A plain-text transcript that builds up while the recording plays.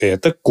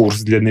Это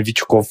курс для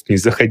новичков. Не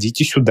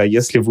заходите сюда,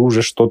 если вы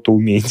уже что-то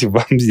умеете.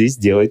 Вам здесь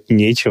делать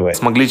нечего.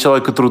 Смогли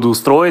человека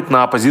трудоустроить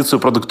на позицию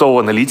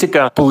продуктового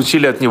аналитика,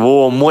 получили от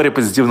него море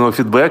позитивного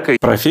фидбэка.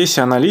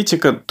 Профессия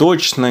аналитика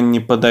точно не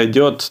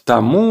подойдет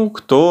тому,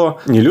 кто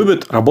не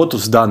любит работу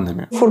с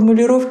данными.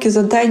 Формулировки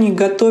заданий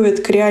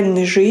готовят к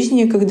реальной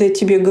жизни, когда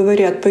тебе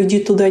говорят: пойди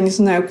туда, не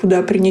знаю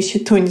куда, принеси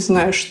то, не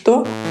знаю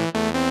что.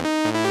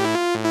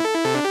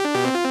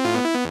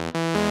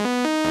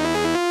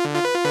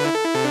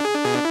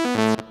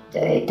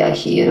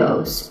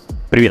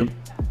 Привет!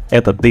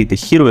 Это Data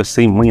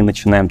Heroes, и мы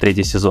начинаем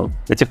 3-й сезон.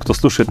 Для тех, кто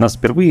слушает нас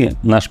впервые,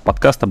 наш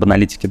подкаст об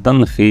аналитике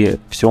данных и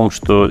всем,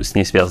 что с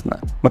ней связано.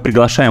 Мы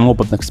приглашаем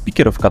опытных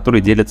спикеров,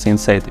 которые делятся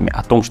инсайтами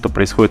о том, что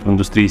происходит в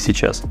индустрии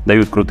сейчас,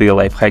 дают крутые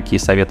лайфхаки и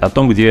советы о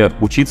том, где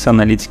учиться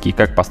аналитике и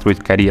как построить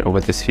карьеру в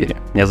этой сфере.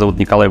 Меня зовут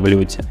Николай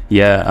Валиотти,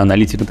 я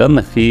аналитик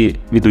данных и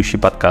ведущий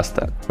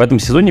подкаста. В этом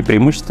сезоне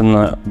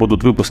преимущественно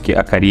будут выпуски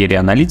о карьере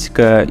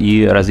аналитика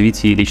и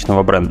развитии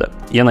личного бренда.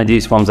 Я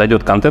надеюсь, вам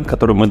зайдет контент,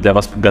 который мы для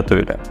вас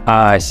подготовили.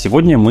 А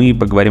сегодня мы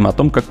поговорим о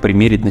том, как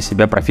примерить на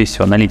себя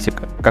профессию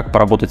аналитика, как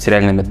поработать с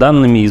реальными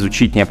данными,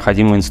 изучить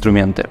необходимые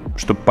инструменты,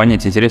 чтобы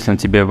понять, интересно ли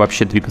тебе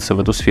вообще двигаться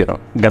в эту сферу.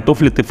 Готов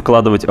ли ты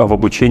вкладывать в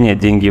обучение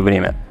деньги и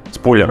время?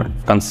 Спойлер,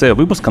 в конце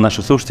выпуска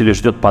наших слушателей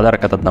ждет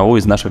подарок от одного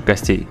из наших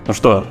гостей. Ну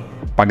что,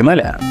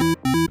 погнали?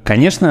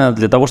 Конечно,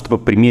 для того, чтобы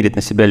примерить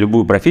на себя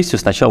любую профессию,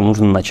 сначала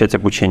нужно начать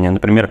обучение.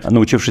 Например,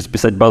 научившись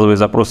писать базовые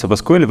запросы в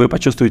SQL, вы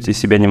почувствуете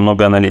себя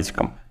немного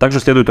аналитиком.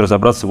 Также следует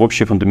разобраться в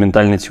общей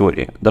фундаментальной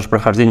теории. Даже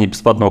прохождение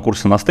бесплатного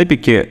курса на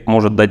Степике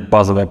может дать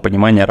базовое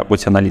понимание о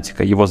работе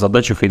аналитика, его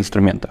задачах и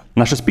инструментах.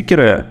 Наши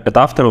спикеры –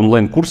 это авторы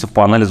онлайн-курсов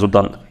по анализу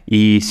данных.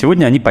 И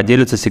сегодня они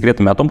поделятся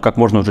секретами о том, как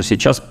можно уже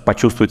сейчас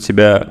почувствовать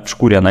себя в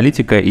шкуре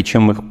аналитика и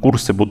чем их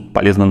курсы будут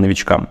полезны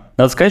новичкам.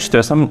 Надо сказать, что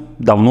я сам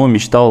давно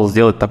мечтал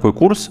сделать такой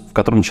курс, в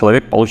котором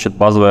человек получит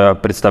базовое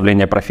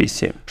представление о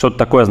профессии. Что-то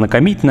такое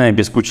ознакомительное,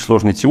 без кучи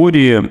сложной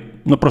теории,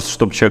 просто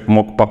чтобы человек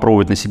мог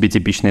попробовать на себе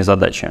типичные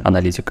задачи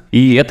аналитика.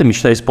 И эта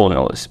мечта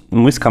исполнилась.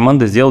 Мы с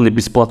командой сделали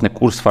бесплатный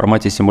курс в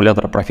формате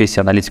симулятора профессии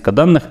аналитика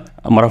данных,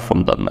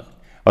 марафон данных.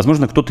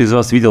 Возможно, кто-то из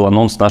вас видел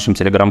анонс в нашем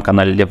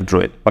телеграм-канале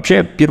Лев-Джой.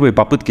 Вообще, первые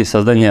попытки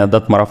создания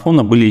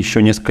дат-марафона были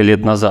еще несколько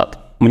лет назад.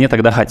 Мне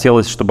тогда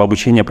хотелось, чтобы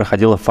обучение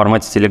проходило в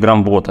формате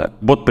телеграм-бота.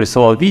 Бот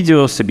присылал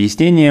видео с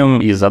объяснением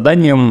и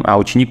заданием, а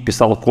ученик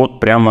писал код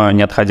прямо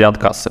не отходя от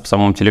кассы в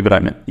самом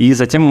телеграме. И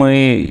затем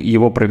мы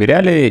его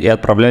проверяли и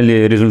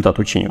отправляли результат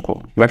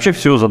ученику. И вообще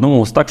все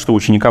задумывалось так, что у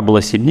ученика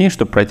было 7 дней,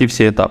 чтобы пройти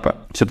все этапы.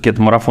 Все-таки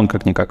это марафон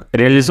как-никак.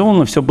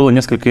 Реализовано все было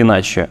несколько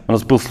иначе. У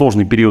нас был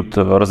сложный период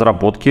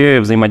разработки,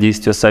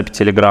 взаимодействия с API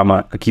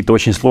телеграма, какие-то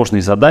очень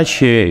сложные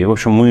задачи, и в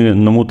общем мы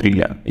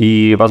намудрили.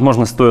 И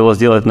возможно стоило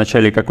сделать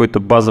вначале какой-то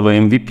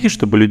базовый MVP,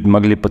 чтобы люди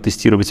могли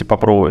потестировать и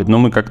попробовать, но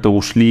мы как-то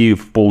ушли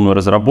в полную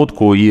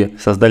разработку и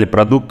создали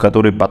продукт,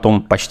 который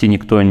потом почти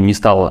никто не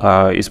стал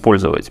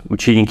использовать.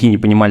 Ученики не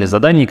понимали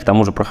заданий, к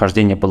тому же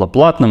прохождение было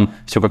платным,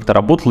 все как-то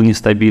работало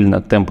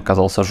нестабильно, темп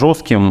оказался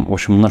жестким, в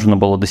общем, нужно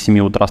было до 7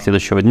 утра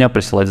следующего дня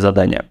присылать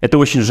задания. Это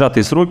очень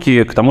сжатые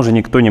сроки, к тому же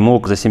никто не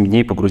мог за 7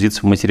 дней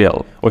погрузиться в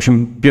материал. В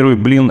общем, первый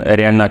блин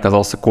реально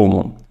оказался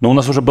комом. Но у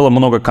нас уже было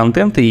много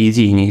контента, и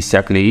идеи не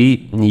иссякли,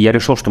 и я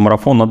решил, что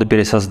марафон надо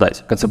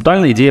пересоздать.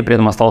 Концептуальная идея при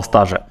этом осталась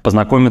та же –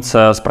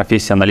 познакомиться с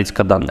профессией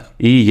аналитика данных.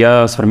 И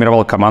я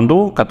сформировал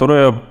команду,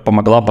 которая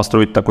помогла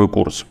построить такой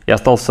курс. Я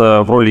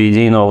остался в роли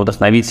идейного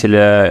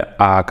вдохновителя,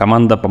 а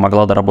команда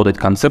помогла доработать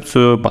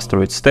концепцию,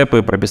 построить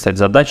степы, прописать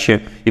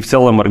задачи и в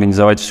целом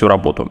организовать всю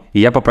работу.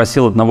 И я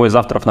попросил одного из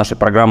авторов нашей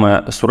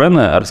программы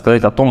Сурена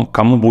рассказать о том,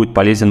 кому будет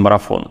полезен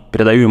марафон.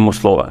 Передаю ему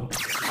слово.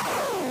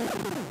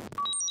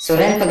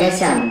 Сурен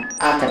Погосян,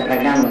 автор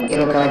программы и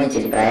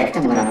руководитель проекта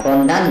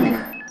 «Марафон данных».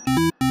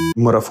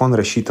 Марафон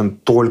рассчитан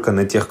только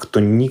на тех, кто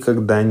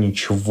никогда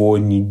ничего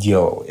не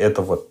делал.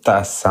 Это вот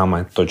та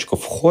самая точка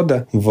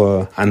входа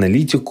в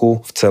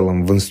аналитику, в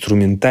целом в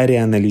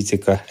инструментарий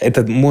аналитика.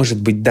 Это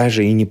может быть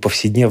даже и не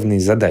повседневные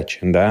задачи,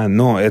 да,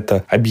 но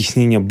это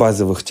объяснение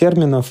базовых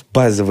терминов,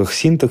 базовых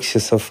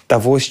синтаксисов,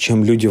 того, с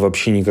чем люди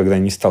вообще никогда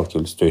не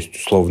сталкивались. То есть,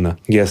 условно,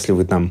 если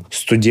вы там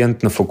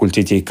студент на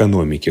факультете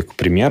экономики, к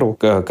примеру,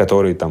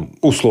 который там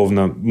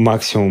условно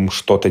максимум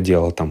что-то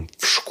делал там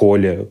в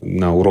школе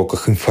на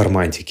уроках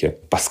информатики,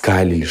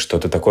 Паскаль или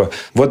что-то такое.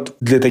 Вот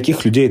для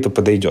таких людей это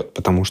подойдет,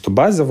 потому что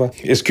базово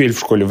SQL в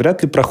школе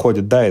вряд ли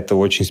проходит, да, это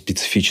очень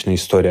специфичная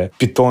история.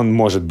 Python,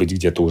 может быть,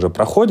 где-то уже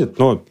проходит,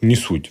 но не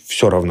суть,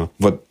 все равно.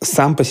 Вот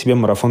сам по себе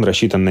марафон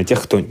рассчитан на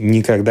тех, кто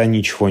никогда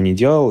ничего не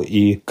делал,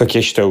 и, как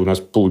я считаю, у нас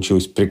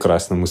получилось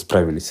прекрасно, мы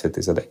справились с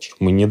этой задачей.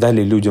 Мы не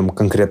дали людям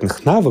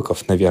конкретных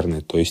навыков,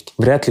 наверное, то есть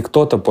вряд ли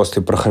кто-то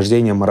после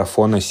прохождения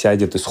марафона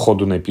сядет и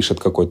сходу напишет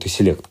какой-то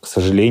селект. К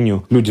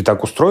сожалению, люди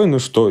так устроены,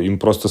 что им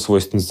просто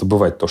свойственно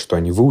забывать то, что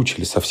они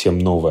выучили, совсем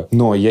новое.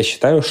 Но я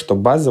считаю, что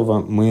базово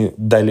мы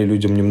дали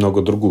людям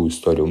немного другую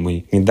историю.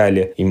 Мы не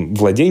дали им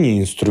владение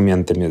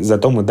инструментами,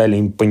 зато мы дали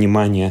им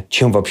понимание,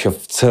 чем вообще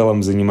в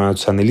целом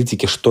занимаются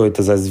аналитики, что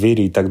это за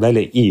звери и так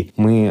далее. И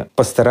мы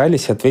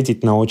постарались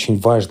ответить на очень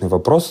важный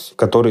вопрос,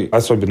 который,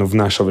 особенно в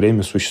наше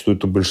время,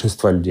 существует у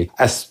большинства людей.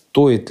 А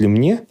стоит ли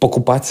мне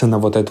покупаться на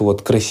вот эту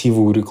вот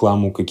красивую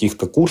рекламу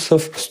каких-то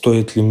курсов?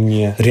 Стоит ли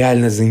мне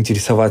реально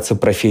заинтересоваться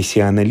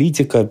профессией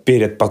аналитика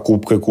перед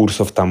покупкой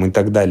курсов там и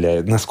так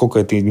далее? Насколько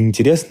это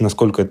интересно,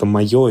 насколько это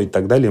мое и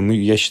так далее?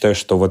 Я считаю,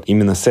 что вот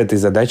именно с этой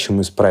задачей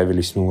мы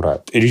справились на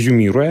ура.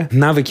 Резюмируя,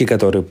 навыки,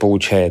 которые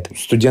получает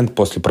студент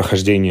после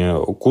прохождения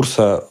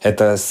курса,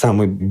 это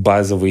самый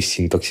базовый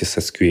синтаксис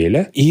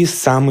SQL и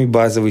самый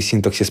базовый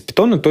синтаксис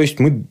Python. То есть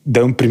мы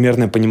даем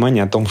примерное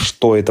понимание о том,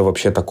 что это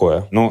вообще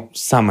такое. Но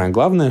самое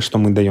главное, что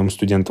мы даем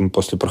студентам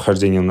после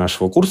прохождения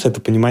нашего курса,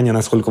 это понимание,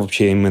 насколько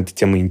вообще им эта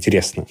тема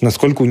интересна,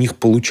 насколько у них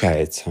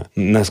получается,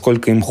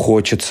 насколько им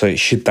хочется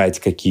считать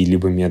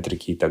какие-либо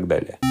метрики и так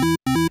далее.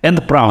 Это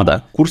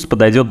правда. Курс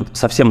подойдет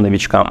совсем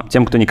новичкам,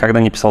 тем, кто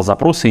никогда не писал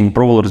запросы и не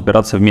пробовал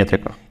разбираться в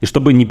метриках. И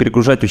чтобы не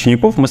перегружать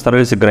учеников, мы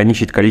старались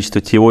ограничить количество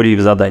теорий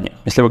в заданиях.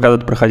 Если вы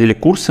когда-то проходили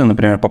курсы,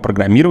 например, по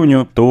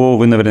программированию, то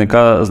вы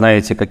наверняка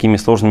знаете, какими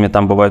сложными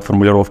там бывают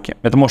формулировки.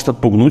 Это может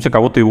отпугнуть, а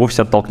кого-то и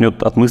вовсе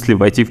оттолкнет от мысли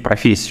войти в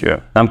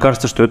профессию. Нам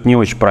кажется, что это не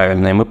очень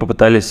правильно, и мы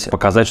попытались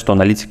показать, что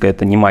аналитика —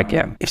 это не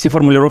магия. И все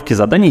формулировки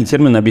заданий и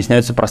термины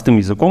объясняются простым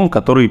языком,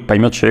 который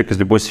поймет человек из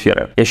любой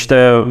сферы. Я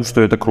считаю,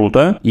 что это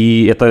круто,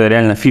 и это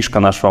реально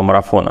фишка нашего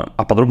марафона.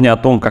 А подробнее о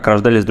том, как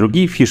рождались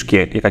другие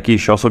фишки и какие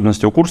еще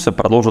особенности у курса,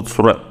 продолжит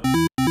Суре.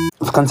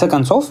 В конце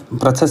концов,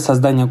 процесс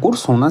создания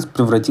курса у нас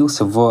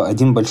превратился в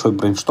один большой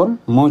брейншторм.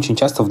 Мы очень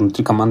часто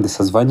внутри команды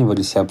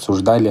созванивались и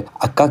обсуждали,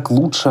 а как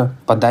лучше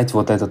подать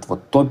вот этот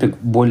вот топик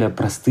более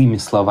простыми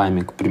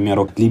словами, к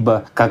примеру,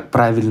 либо как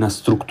правильно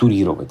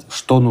структурировать.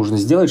 Что нужно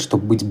сделать,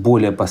 чтобы быть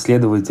более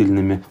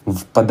последовательными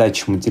в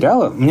подаче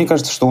материала. Мне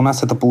кажется, что у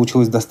нас это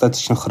получилось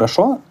достаточно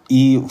хорошо,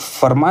 и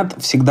формат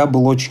всегда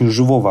был очень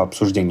живого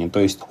обсуждения. То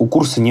есть у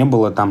курса не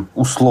было там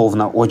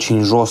условно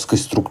очень жесткой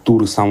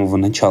структуры с самого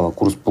начала.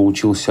 Курс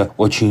получился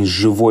очень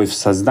живой в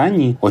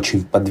создании,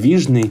 очень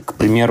подвижный. К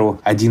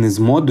примеру, один из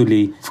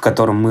модулей, в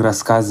котором мы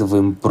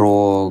рассказываем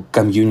про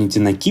комьюнити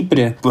на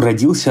Кипре,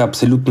 родился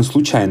абсолютно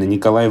случайно.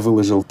 Николай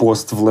выложил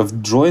пост в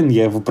Left Join,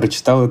 я его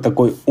прочитал и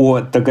такой: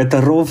 о, так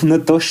это ровно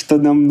то, что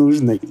нам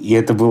нужно. И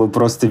это было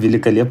просто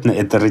великолепно.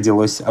 Это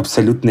родилось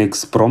абсолютно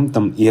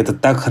экспромтом, и это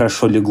так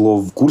хорошо легло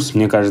в курс.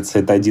 Мне кажется,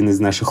 это один из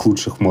наших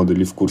лучших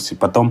модулей в курсе.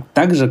 Потом,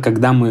 также,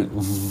 когда мы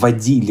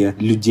вводили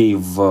людей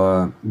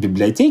в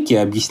библиотеки,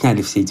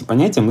 объясняли все эти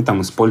понятия, мы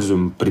там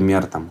используем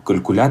пример там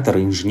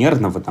калькулятора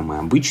инженерного там и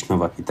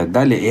обычного и так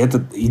далее. И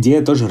эта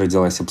идея тоже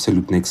родилась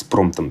абсолютно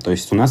экспромтом. То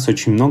есть у нас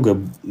очень много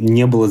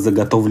не было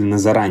заготовлено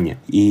заранее.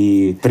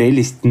 И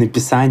прелесть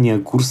написания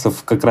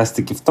курсов как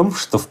раз-таки в том,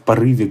 что в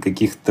порыве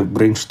каких-то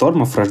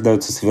брейнштормов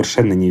рождаются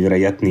совершенно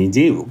невероятные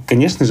идеи.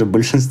 Конечно же,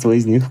 большинство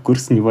из них в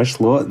курс не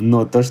вошло,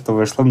 но то, что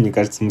вошло, мне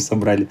кажется, мы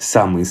собрали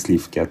самые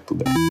сливки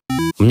оттуда.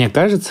 Мне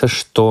кажется,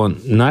 что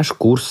наш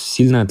курс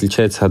сильно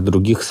отличается от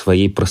других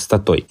своей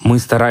простотой. Мы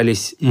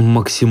старались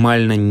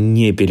максимально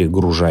не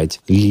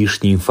перегружать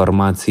лишней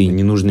информацией,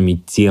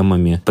 ненужными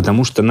темами,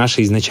 потому что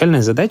наша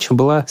изначальная задача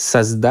была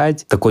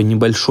создать такой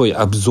небольшой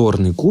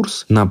обзорный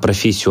курс на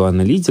профессию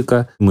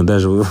аналитика. Мы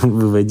даже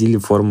выводили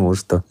формулу,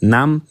 что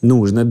нам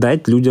нужно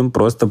дать людям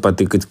просто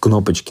потыкать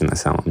кнопочки на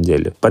самом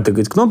деле.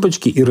 Потыкать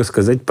кнопочки и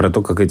рассказать про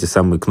то, как эти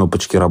самые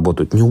кнопочки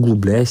работают, не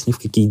углубляясь ни в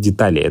какие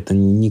детали. Это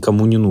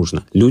никому не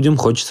нужно. Людям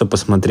хочется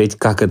посмотреть,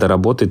 как это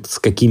работает, с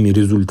какими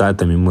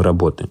результатами мы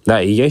работаем.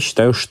 Да, и я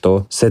считаю,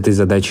 что с этой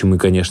задачей мы,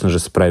 конечно же,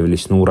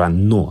 справились на ура.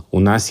 Но у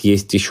нас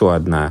есть еще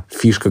одна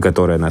фишка,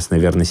 которая нас,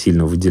 наверное,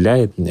 сильно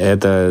выделяет.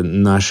 Это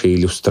наши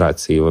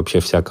иллюстрации. И вообще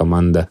вся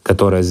команда,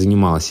 которая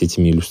занималась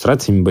этими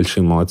иллюстрациями,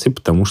 большие молодцы,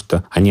 потому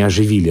что они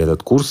оживили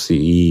этот курс.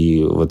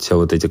 И вот все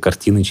вот эти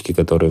картиночки,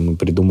 которые мы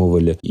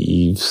придумывали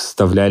и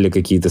вставляли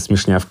какие-то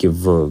смешнявки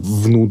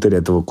внутрь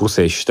этого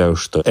курса, я считаю,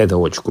 что это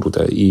очень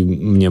круто. И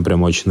мне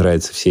прям очень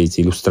нравятся все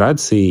эти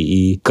иллюстрации,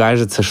 и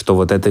кажется, что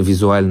вот это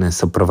визуальное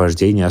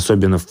сопровождение,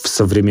 особенно в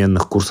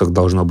современных курсах,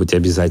 должно быть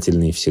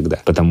обязательно и всегда.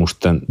 Потому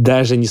что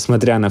даже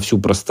несмотря на всю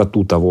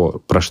простоту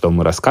того, про что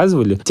мы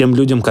рассказывали, тем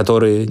людям,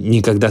 которые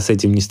никогда с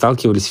этим не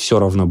сталкивались, все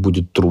равно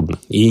будет трудно.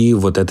 И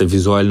вот это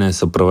визуальное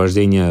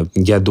сопровождение,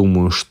 я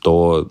думаю,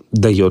 что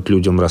дает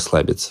людям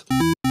расслабиться.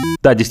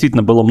 Да,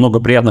 действительно, было много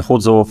приятных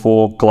отзывов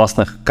о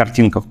классных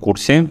картинках в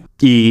курсе.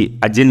 И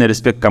отдельный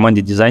респект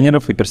команде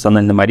дизайнеров и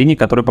персональной Марине,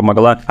 которая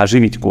помогла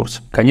оживить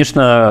курс.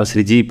 Конечно,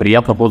 среди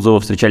приятных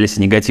отзывов встречались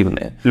и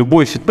негативные.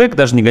 Любой фидбэк,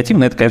 даже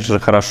негативный, это, конечно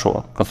же,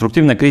 хорошо.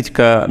 Конструктивная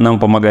критика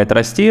нам помогает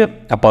расти,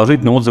 а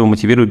положительные отзывы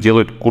мотивируют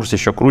делать курс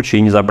еще круче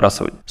и не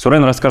забрасывать.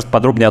 Сурен расскажет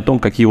подробнее о том,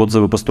 какие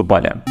отзывы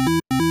поступали.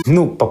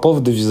 По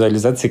поводу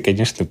визуализации,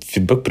 конечно,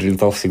 фидбэк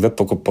прилетал всегда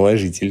только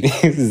положительный.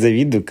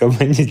 Завидую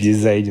команде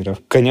дизайнеров.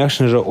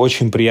 Конечно же,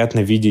 очень приятно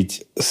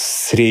видеть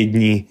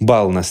средний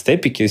балл на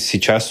степике.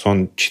 Сейчас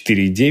он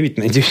 4,9.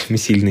 Надеюсь, мы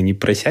сильно не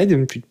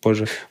просядем чуть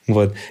позже.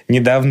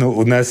 Недавно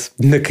у нас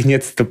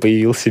наконец-то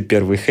появился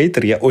первый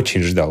хейтер. Я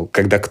очень ждал,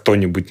 когда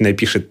кто-нибудь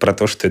напишет про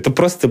то, что это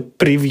просто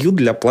превью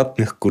для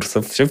платных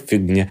курсов. Все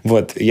фигня.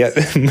 Мы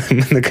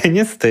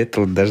наконец-то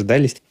этого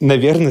дождались.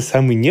 Наверное,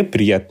 самый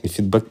неприятный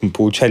фидбэк мы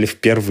получали в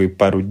первые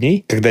пару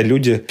дней, когда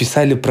люди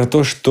писали про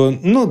то, что,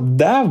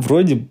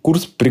 вроде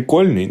курс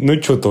прикольный,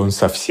 но что-то он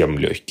совсем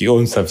легкий,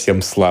 он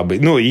совсем слабый.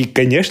 И,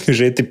 конечно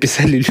же, это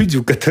писали люди,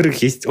 у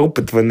которых есть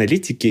опыт в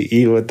аналитике,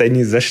 и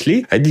они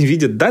зашли, они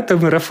видят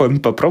марафон,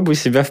 попробуй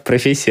себя в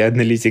профессии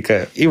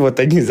аналитика. И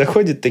они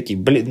заходят такие,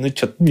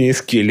 что-то мне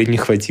SQL не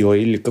хватило,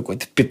 или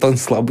какой-то питон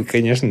слабый,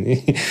 конечно.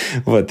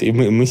 И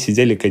мы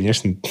сидели,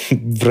 конечно,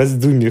 в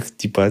раздумьях,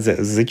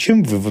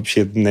 зачем вы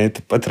вообще на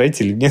это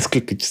потратили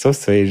несколько часов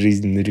своей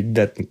жизни?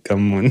 Ребят,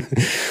 камон.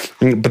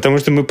 Потому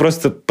что мы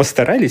просто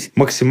постарались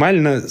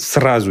максимально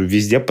сразу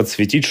везде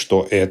подсветить,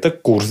 что это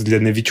курс для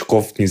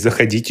новичков. Не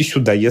заходите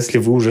сюда, если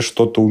вы уже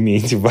что-то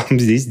умеете. Вам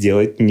здесь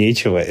делать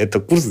нечего. Это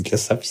курс для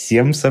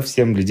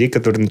совсем людей,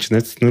 которые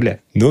начинают с нуля.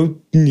 Но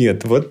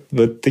нет,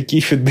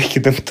 такие фидбэки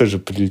нам тоже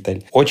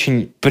прилетали.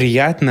 Очень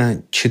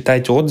приятно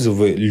читать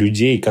отзывы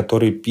людей,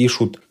 которые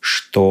пишут,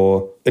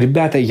 что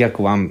ребята, я к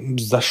вам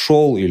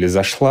зашел или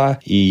зашла,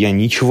 и я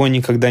ничего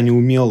никогда не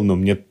умел, но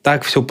мне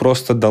так все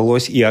просто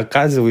далось, и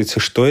оказывается,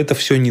 что это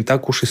все не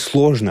так уж и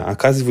сложно.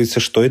 Оказывается,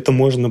 что это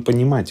можно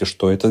понимать, и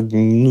что это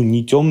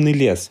не темный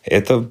лес.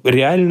 Это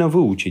реально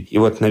выучить. И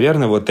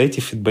наверное,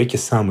 эти фидбэки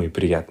самые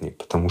приятные,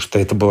 потому что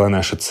это была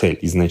наша цель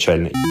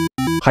изначально.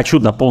 Хочу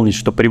дополнить,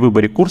 что при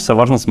выборе курса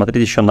важно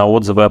смотреть еще на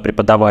отзывы о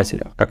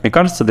преподавателях. Как мне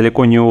кажется,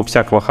 далеко не у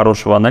всякого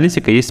хорошего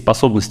аналитика есть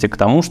способности к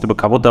тому, чтобы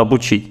кого-то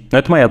обучить. Но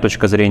это моя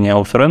точка зрения.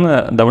 У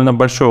Сурена довольно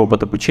большой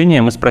опыт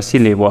обучения. Мы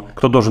спросили его,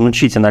 кто должен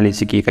учить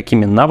аналитике и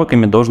какими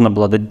навыками должен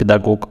обладать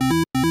педагог.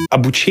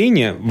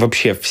 Обучение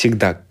вообще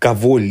всегда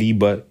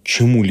кого-либо,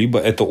 чему-либо,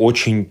 это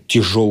очень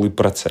тяжелый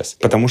процесс.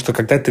 Потому что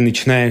когда ты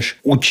начинаешь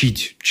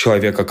учить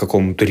человека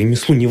какому-то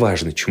ремеслу,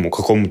 неважно чему,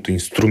 какому-то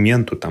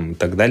инструменту и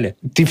так далее,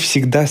 ты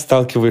всегда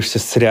сталкиваешься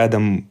с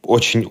рядом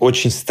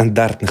очень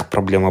стандартных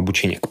проблем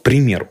обучения. К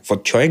примеру,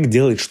 человек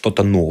делает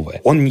что-то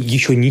новое. Он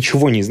еще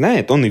ничего не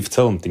знает, он и в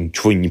целом-то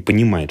ничего не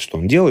понимает, что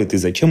он делает и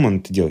зачем он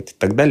это делает и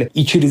так далее.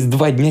 И через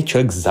 2 дня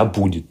человек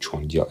забудет, что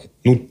он делает.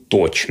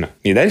 Точно.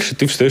 И дальше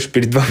ты встаешь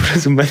перед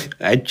вопросом,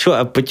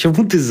 а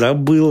почему ты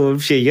забыл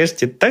вообще? Я же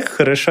тебе так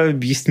хорошо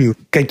объяснил.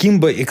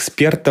 Каким бы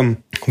экспертом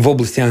в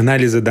области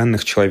анализа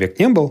данных человек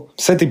не был,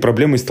 с этой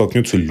проблемой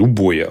столкнется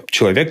любой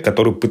человек,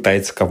 который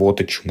пытается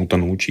кого-то чему-то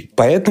научить.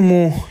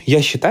 Поэтому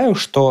я считаю,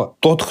 что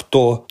тот,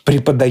 кто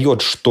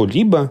преподает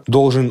что-либо,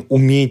 должен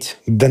уметь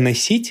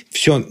доносить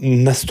все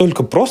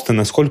настолько просто,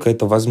 насколько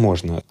это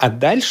возможно. А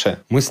дальше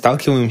мы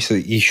сталкиваемся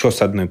еще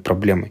с одной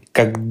проблемой.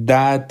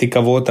 Когда ты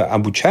кого-то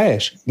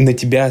обучаешь, на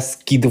тебя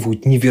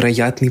скидывают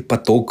невероятный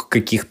поток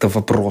каких-то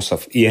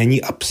вопросов, и они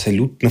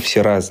абсолютно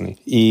все разные.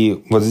 И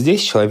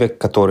здесь человек,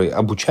 который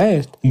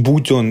обучает,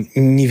 будь он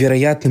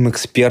невероятным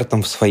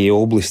экспертом в своей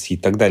области и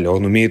так далее,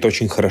 он умеет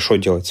очень хорошо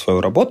делать свою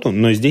работу,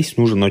 но здесь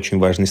нужен очень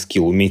важный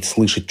скилл, уметь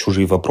слышать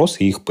чужие вопросы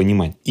и их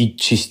понимать. И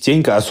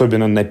частенько,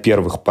 особенно на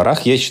первых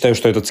порах, я считаю,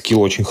 что этот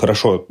скилл очень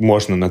хорошо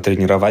можно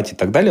натренировать и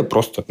так далее,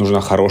 просто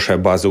нужна хорошая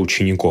база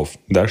учеников,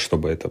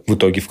 чтобы это в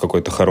итоге в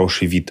какой-то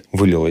хороший вид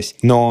вылилось.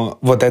 Но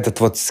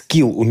этот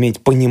скилл уметь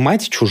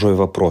понимать чужой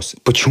вопрос,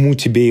 почему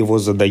тебе его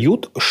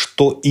задают,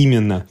 что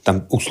именно,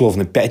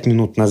 условно, 5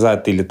 минут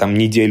назад или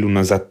неделю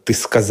назад ты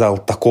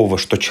сказал такого,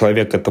 что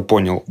человек это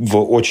понял в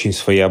очень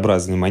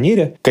своеобразной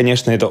манере,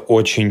 конечно, это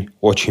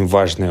очень-очень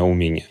важное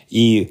умение.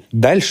 И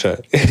дальше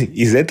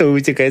из этого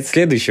вытекает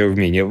следующее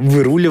умение —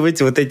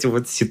 выруливать эти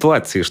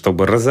ситуации,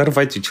 чтобы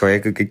разорвать у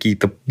человека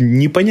какие-то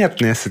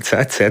непонятные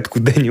ассоциации,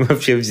 откуда они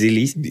вообще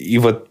взялись, и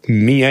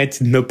менять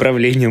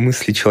направление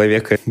мысли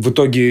человека. В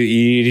итоге,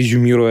 и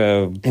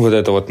резюмируя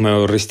это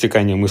мое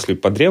растекание мыслей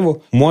по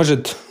древу,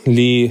 может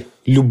ли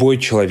любой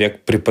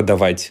человек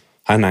преподавать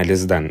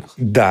анализ данных?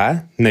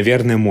 Да,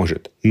 наверное,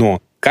 может. Но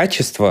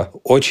качество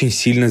очень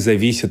сильно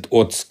зависит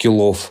от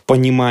скиллов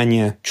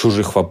понимания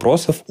чужих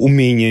вопросов,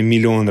 умения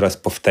миллион раз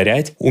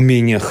повторять,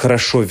 умения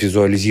хорошо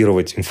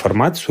визуализировать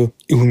информацию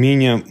и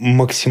умения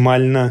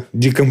максимально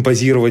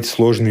декомпозировать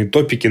сложные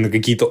топики на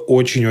какие-то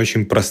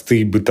очень-очень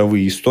простые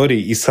бытовые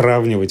истории и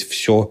сравнивать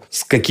все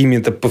с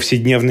какими-то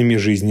повседневными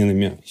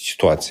жизненными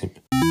ситуациями.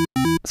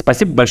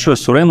 Спасибо большое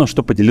Сурену,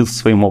 что поделился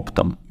своим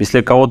опытом.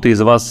 Если кого-то из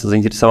вас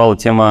заинтересовала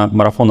тема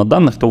марафона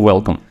данных, то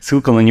welcome.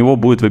 Ссылка на него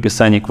будет в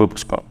описании к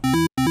выпуску.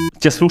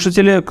 Те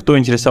слушатели, кто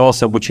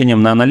интересовался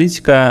обучением на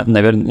аналитика,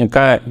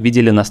 наверняка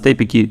видели на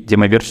степике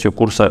демоверсию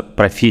курса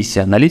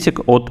 «Профессия.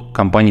 Аналитик» от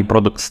компании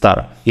P.S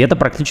А. И это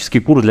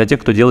практически курс для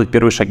тех, кто делает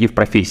первые шаги в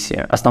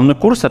профессии. Основной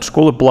курс от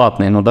школы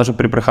платный, но даже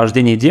при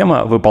прохождении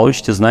демо вы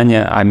получите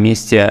знания о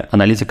месте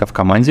аналитика в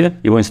команде,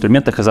 его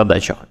инструментах и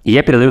задачах. И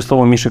я передаю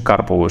слово Мише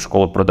Карпову из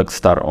школы P.S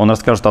А. Он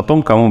расскажет о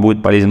том, кому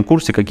будет полезен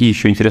курс и какие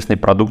еще интересные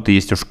продукты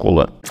есть у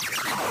школы.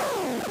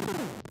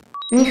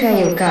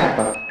 Михаил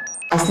Карпов,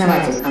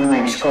 основатель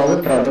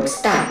онлайн-школы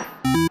P.S А.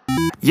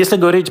 Если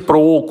говорить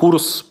про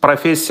курс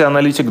 «Профессия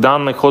аналитик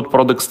данных» от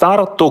P.S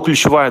А, то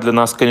ключевая для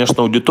нас,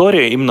 конечно,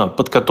 аудитория, именно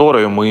под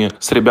которую мы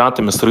с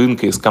ребятами, с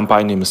рынка и с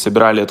компаниями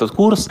собирали этот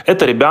курс,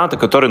 это ребята,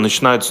 которые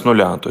начинают с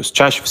нуля. То есть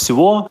чаще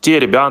всего те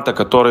ребята,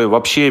 которые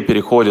вообще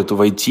переходят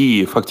в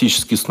IT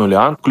фактически с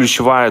нуля.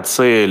 Ключевая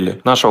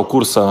цель нашего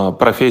курса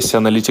 «Профессия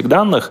аналитик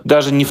данных»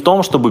 даже не в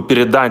том, чтобы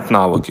передать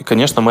навыки.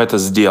 Конечно, мы это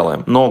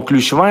сделаем. Но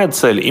ключевая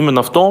цель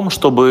именно в том,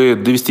 чтобы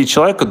довести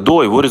человека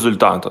до его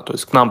результата. То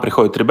есть к нам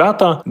приходят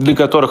ребята, для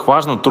которых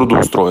важно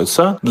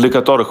трудоустроиться, для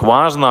которых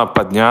важно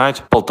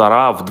поднять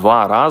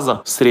 1,5-2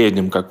 раза в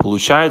среднем, как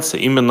получается,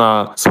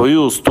 именно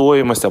свою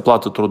стоимость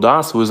оплаты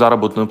труда, свою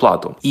заработную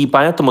плату. И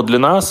поэтому для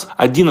нас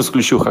один из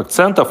ключевых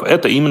акцентов —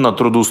 это именно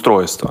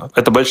трудоустройство.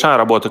 Это большая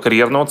работа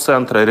карьерного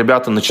центра.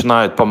 Ребята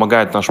начинают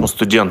помогать нашим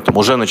студентам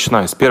уже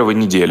начиная с первой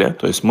недели.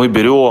 То есть мы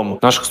берем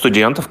наших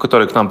студентов,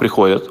 которые к нам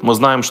приходят. Мы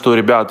знаем, что у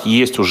ребят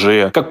есть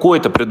уже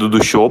какой-то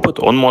предыдущий опыт.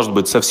 Он может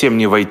быть совсем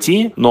не в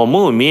IT, но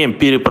мы умеем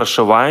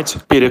перепрошивать,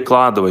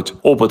 перекладывать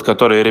опыт,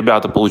 который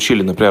ребята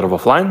получили, например, в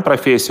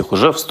офлайн-профессиях,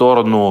 уже в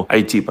сторону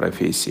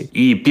IT-профессий.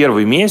 И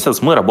первый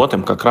месяц мы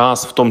работаем как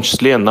раз в том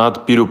числе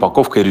над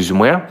переупаковкой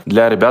резюме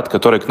для ребят,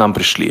 которые к нам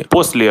пришли.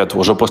 После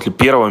этого, уже после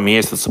первого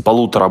месяца,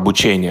 1,5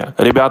 обучения,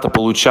 ребята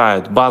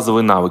получают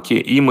базовые навыки,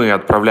 и мы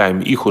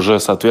отправляем их уже,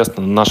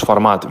 соответственно, на наш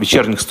формат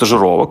вечерних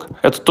стажировок.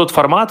 Это тот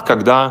формат,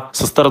 когда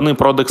со стороны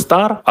P.S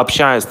А,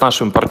 общаясь с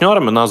нашими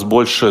партнерами, у нас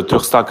больше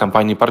 300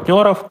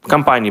 компаний-партнеров,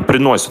 компании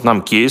приносят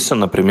нам кейсы,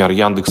 например,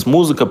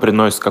 Яндекс.Музыка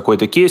приносит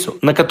какой-то кейс,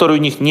 на который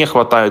у них не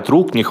хватает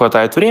рук, не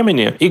хватает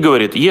времени, и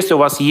говорит, если у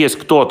вас есть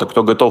кто-то,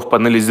 кто готов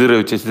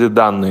поанализировать эти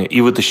данные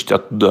и вытащить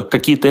оттуда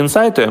какие-то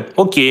инсайты,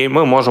 окей,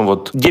 мы можем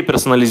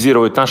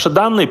деперсонализировать наши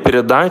данные,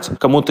 передать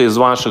кому-то из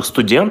ваших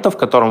студентов,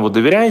 которым вы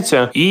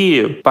доверяете,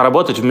 и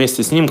поработать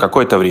вместе с ним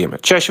какое-то время.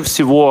 Чаще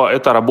всего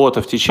это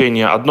работа в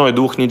течение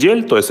 1-2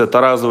 недель, то есть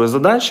это разовая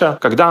задача,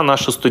 когда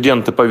наши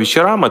студенты по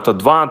вечерам, это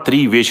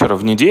 2-3 вечера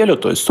в неделю,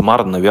 то есть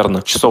суммарно,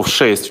 наверное, часов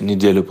 6 в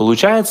неделю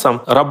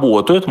получается,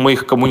 работают, мы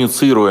их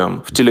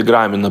коммуницируем в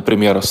Телеграме,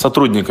 например, с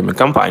сотрудниками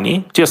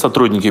компаний. Те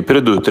сотрудники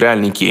передают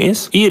реальный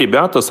кейс, и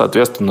ребята,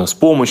 соответственно, с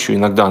помощью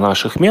иногда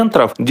наших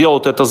менторов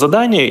делают это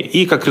задание,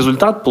 и как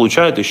результат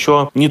получают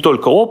еще не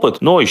только опыт,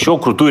 но еще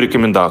крутую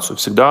рекомендацию.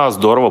 Всегда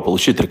здорово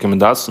получить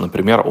рекомендацию,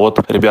 например, от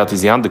ребят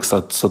из Яндекса,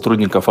 от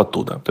сотрудников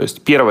оттуда. То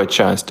есть первая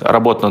часть —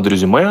 работа над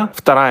резюме,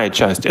 вторая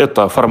часть —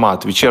 это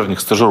формат вечерних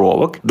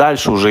стажировок.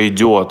 Дальше уже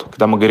идет,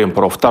 когда мы говорим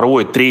про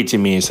 2-3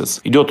 месяц,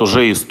 идет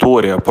уже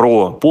история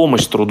про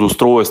помощь с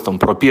трудоустройством,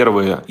 про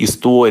первые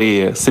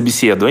истории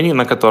собеседований,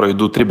 на которые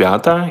идут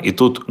ребята. И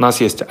тут у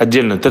нас есть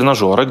отдельные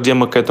тренажеры, где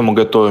мы к этому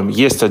готовим.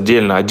 Есть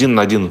отдельно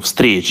 1-на-1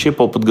 встречи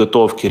по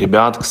подготовке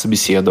ребят к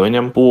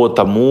собеседованиям, по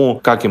тому,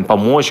 как им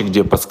помочь,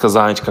 где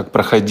подсказать, как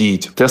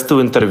проходить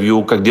тестовые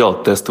интервью, как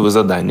делать тестовые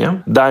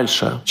задания.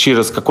 Дальше,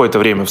 через какое-то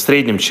время, в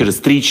среднем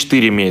через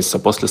 3-4 месяца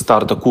после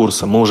старта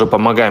курса, мы уже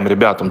помогаем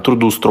ребятам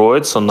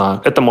трудоустроиться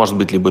на... Это может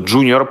быть либо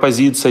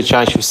джуниор-позиция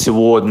чаще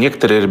всего.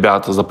 Некоторые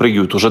ребята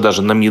запрыгивают уже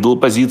даже на middle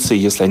позиции,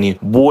 если они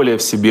более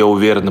в себе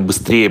уверены,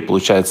 быстрее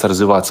получается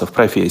развиваться в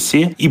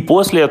профессии. И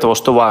после этого,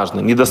 что важно,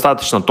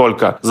 недостаточно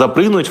только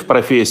запрыгнуть в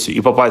профессию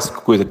и попасть в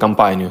какую-то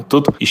компанию.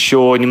 Тут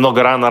еще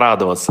немного рано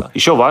радоваться.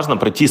 Еще важно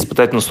пройти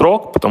испытательный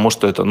срок, потому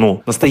что это,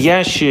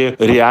 настоящие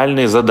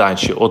реальные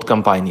задачи от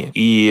компании.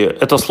 И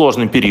это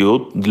сложный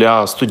период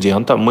для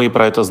студента. Мы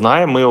про это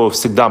знаем, мы его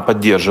всегда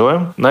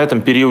поддерживаем. На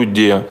этом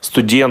периоде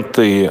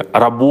студенты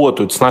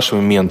работают с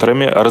нашими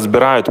менторами,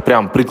 разбирают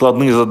прям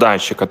прикладные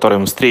задачи, которые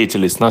им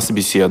встретились на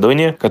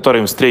собеседовании,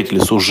 которые им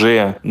встретились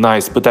уже на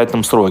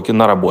испытательном сроке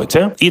на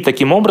работе. И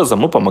таким образом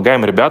мы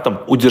помогаем ребятам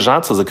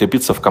удержаться,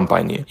 закрепиться в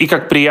компании. И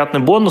как приятный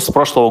бонус с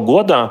прошлого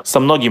года со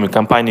многими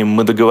компаниями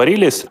мы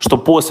договорились, что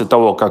после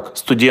того, как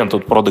студент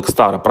от P.S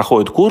А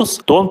проходит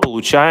курс, то он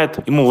получает,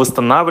 ему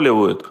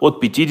восстанавливают от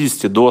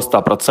 50 до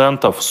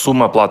 100%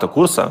 суммы оплаты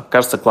курса.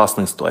 Кажется,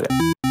 классная история.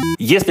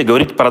 Если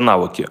говорить про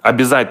навыки,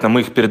 обязательно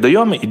мы их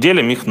передаем и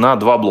делим их на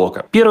 2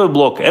 блока. Первый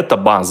блок — это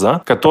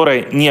база,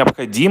 которая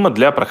необходима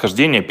для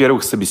прохождения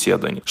первых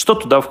собеседований. Что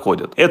туда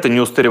входит? Это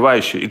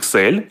неустаревающий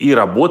Excel и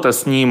работа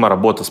с ним,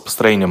 работа с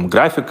построением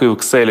графика в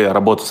Excel,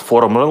 работа с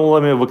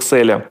формулами в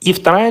Excel. И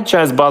вторая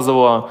часть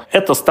базового —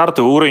 это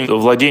стартовый уровень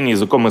владения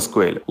языком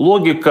SQL.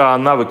 Логика,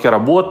 навыки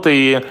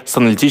работы с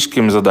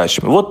аналитическими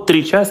задачами. Вот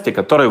 3 части,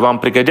 которые вам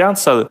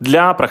пригодятся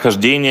для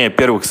прохождения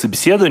первых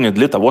собеседований,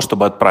 для того,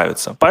 чтобы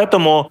отправиться.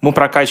 Поэтому мы мы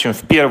прокачиваем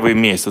в первые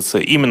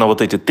месяцы именно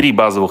вот эти 3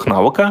 базовых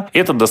навыка.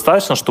 Это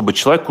достаточно, чтобы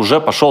человек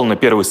уже пошел на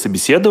первое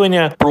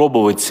собеседование,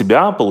 пробовать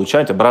себя,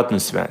 получать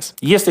обратную связь.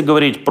 Если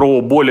говорить про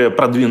более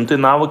продвинутые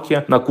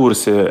навыки на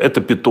курсе,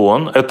 это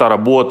Python, это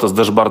работа с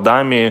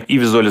дашбордами и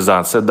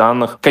визуализация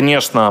данных.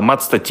 Конечно,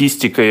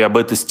 мат-статистика и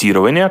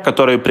АБ-тестирование,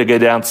 которые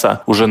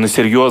пригодятся уже на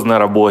серьезной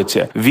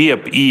работе.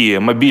 Веб и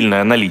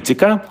мобильная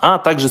аналитика, а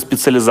также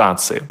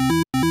специализации.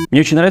 Мне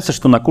очень нравится,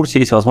 что на курсе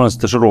есть возможность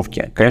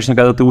стажировки. Конечно,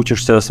 когда ты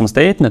учишься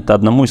самостоятельно, то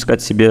одному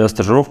искать себе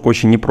стажировку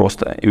очень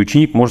непросто, и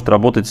ученик может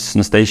работать с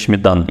настоящими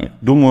данными.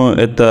 Думаю,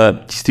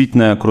 это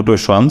действительно крутой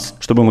шанс,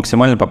 чтобы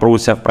максимально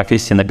попробовать себя в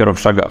профессии на первых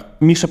шагах.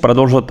 Миша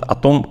продолжит о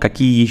том,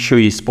 какие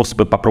еще есть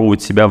способы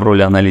попробовать себя в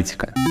роли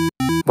аналитика.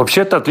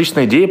 Вообще, это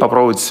отличная идея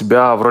попробовать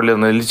себя в роли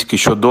аналитика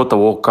еще до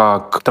того,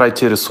 как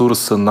тратить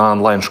ресурсы на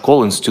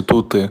онлайн-школы,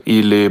 институты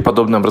или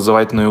подобные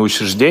образовательные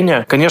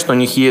учреждения. Конечно, у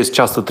них есть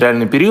часто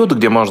реальный период,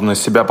 где можно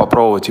себя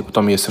попробовать и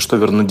потом, если что,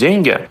 вернуть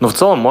деньги. Но в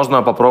целом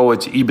можно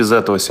попробовать и без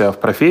этого себя в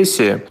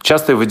профессии.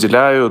 Часто я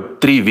выделяю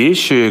 3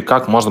 вещи,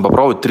 как можно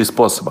попробовать 3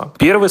 способа.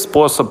 Первый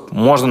способ —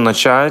 можно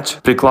начать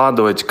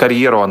прикладывать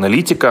карьеру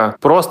аналитика,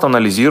 просто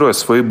анализируя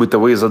свои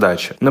бытовые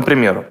задачи.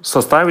 Например,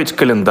 составить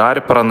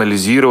календарь,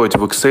 проанализировать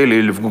в Excel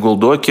или в Google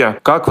Доке,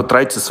 как вы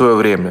тратите свое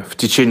время в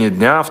течение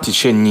дня, в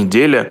течение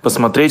недели,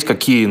 посмотреть,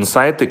 какие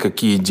инсайты,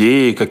 какие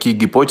идеи, какие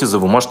гипотезы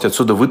вы можете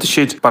отсюда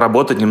вытащить,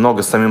 поработать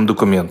немного с самим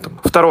документом.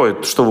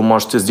 Второе, что вы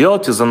можете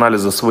сделать из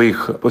анализа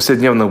своих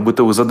повседневных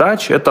бытовых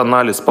задач, это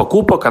анализ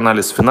покупок,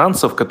 анализ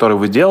финансов, которые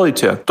вы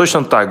делаете.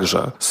 Точно так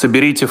же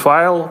соберите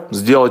файл,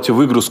 сделайте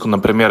выгрузку,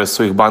 например, из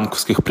своих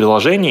банковских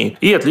приложений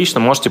и отлично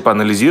можете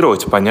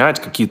поанализировать, понять,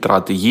 какие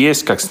траты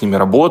есть, как с ними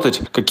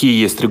работать, какие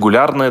есть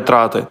регулярные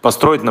траты,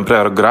 построить,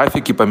 например,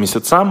 графики по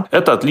месяцам.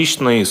 Это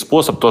отличный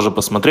способ тоже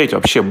посмотреть,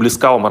 вообще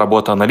близка вам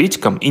работа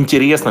аналитиком,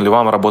 интересно ли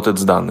вам работать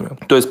с данными.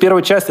 То есть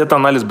первая часть — это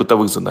анализ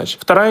бытовых задач.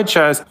 Вторая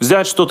часть —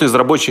 взять что-то из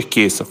рабочих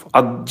кейсов.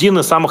 Один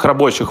из самых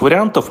рабочих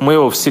вариантов, мы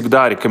его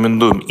всегда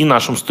рекомендуем и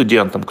нашим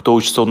студентам, кто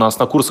учится у нас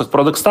на курсах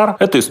Product Star,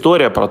 это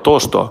история про то,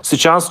 что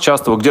сейчас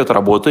часто вы где-то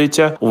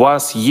работаете, у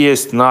вас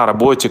есть на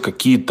работе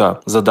какие-то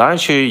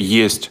задачи,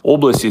 есть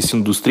области, есть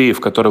индустрии, в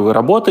которой вы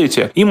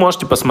работаете, и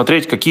можете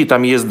посмотреть, какие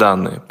там есть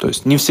данные. То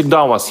есть не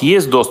всегда у вас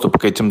есть доступ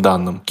к этим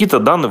данным. Какие-то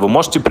данные вы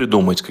можете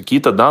придумать,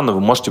 какие-то данные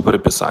вы можете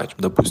прописать.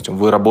 Допустим,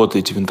 вы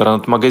работаете в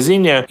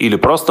интернет-магазине или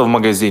просто в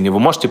магазине, вы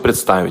можете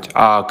представить,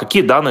 а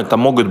какие данные там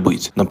могут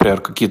быть. Например,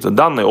 какие-то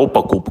данные о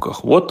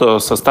покупках.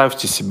 Вот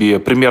составьте себе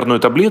примерную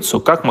таблицу,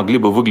 как могли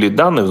бы выглядеть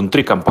данные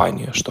внутри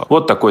компании. Что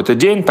вот такой-то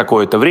день,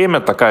 такое-то время,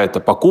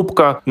 такая-то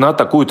покупка на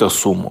такую-то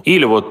сумму.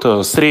 Или вот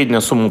средняя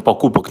сумма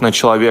покупок на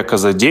человека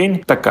за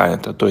день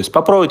такая-то. То есть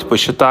попробуйте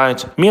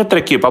посчитать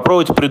метрики,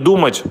 попробуйте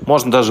придумать,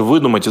 можно даже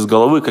выдумать из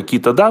головы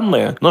какие-то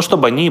данные, но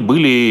чтобы они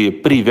были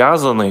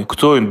привязаны к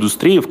той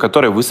индустрии, в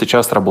которой вы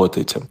сейчас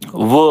работаете.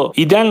 В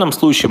идеальном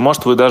случае,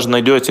 может, вы даже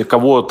найдете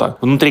кого-то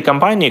внутри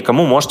компании,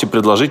 кому можете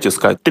предложить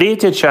искать.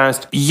 Третья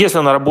часть. Если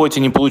на работе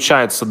не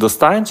получается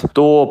достать,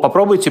 то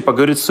попробуйте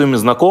поговорить с своими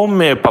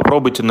знакомыми,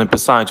 попробуйте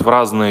написать в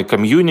разные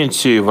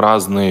комьюнити, в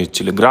разные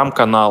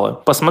телеграм-каналы.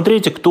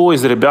 Посмотрите, кто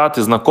из ребят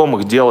и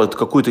знакомых делает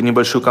какую-то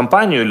небольшую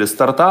компанию или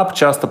стартап.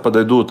 Часто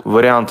подойдут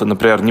варианты,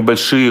 например,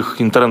 небольших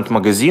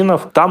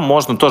интернет-магазинов. Там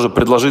можно тоже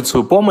предложить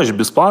свою помощь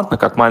бесплатно,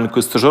 как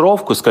маленькую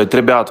стажировку, сказать: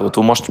 ребята, вот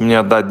вы можете мне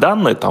отдать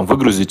данные, там,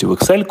 выгрузите в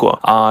Excel-ку,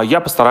 а я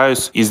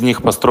постараюсь из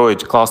них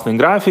построить классные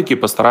графики,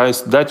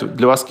 постараюсь дать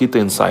для вас какие-то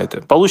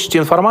инсайты. Получите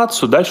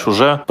информацию, дальше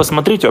уже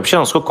посмотрите вообще,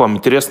 насколько вам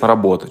интересно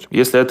работать.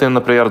 Если это,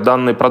 например,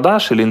 данные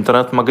продаж или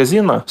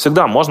интернет-магазина,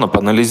 всегда можно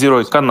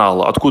поанализировать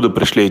канал, откуда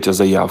пришли эти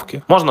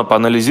заявки. Можно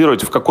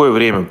поанализировать, в какое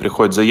время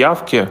приходят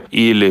заявки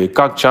или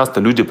как часто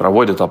люди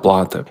проводят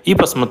оплаты. И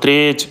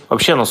посмотреть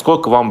вообще,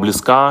 насколько вам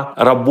близка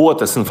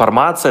работа с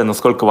информацией,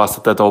 насколько вас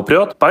от этого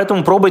прет.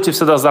 Поэтому пробуйте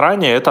всегда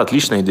заранее, это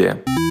отличная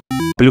идея.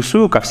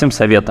 Плюсую ко всем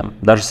советам.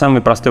 Даже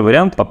самый простой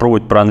вариант —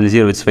 попробовать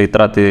проанализировать свои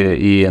траты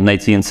и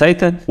найти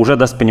инсайты — уже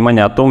даст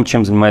понимание о том,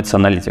 чем занимается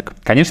аналитик.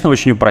 Конечно,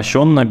 очень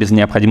упрощенно, без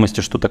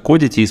необходимости что-то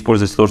кодить и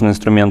использовать сложные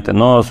инструменты,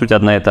 но суть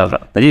одна и та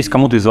же. Надеюсь,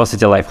 кому-то из вас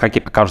эти лайфхаки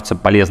покажутся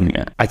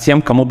полезными. А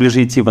тем, кому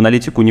ближе идти в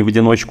аналитику не в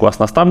одиночку, а с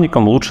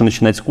наставником, лучше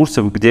начинать с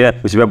курсов, где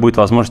у тебя будет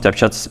возможность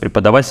общаться с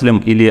преподавателем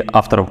или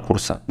автором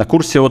курса. На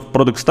курсе от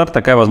Product Star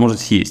такая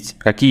возможность есть.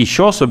 Какие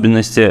еще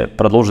особенности,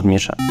 продолжит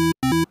Миша.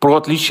 Про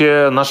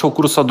отличие нашего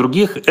курса от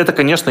других, это,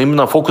 конечно,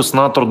 именно фокус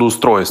на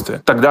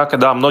трудоустройстве. Тогда,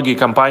 когда многие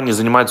компании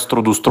занимаются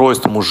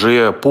трудоустройством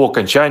уже по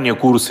окончании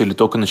курса или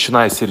только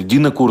начиная с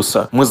середины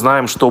курса, мы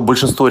знаем, что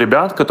большинство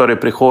ребят, которые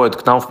приходят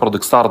к нам в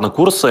Product Star на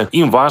курсы,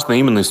 им важна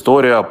именно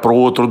история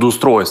про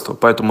трудоустройство.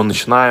 Поэтому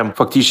начинаем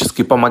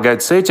фактически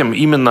помогать с этим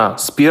именно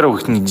с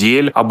первых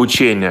недель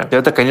обучения.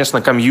 Это,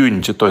 конечно,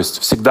 комьюнити, то есть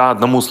всегда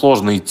одному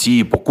сложно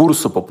идти по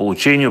курсу, по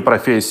получению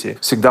профессии.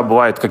 Всегда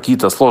бывают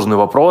какие-то сложные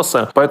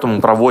вопросы,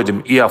 поэтому проводим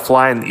и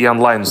офлайн, и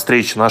онлайн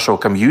встречи нашего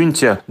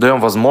комьюнити, даем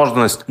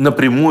возможность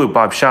напрямую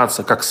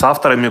пообщаться как с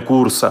авторами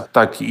курса,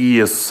 так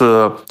и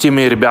с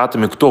теми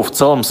ребятами, кто в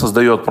целом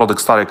создает Product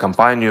Star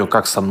компанию,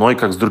 как со мной,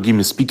 как с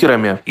другими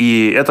спикерами.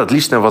 И это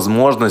отличная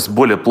возможность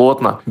более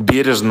плотно,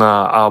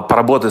 бережно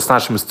поработать с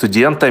нашими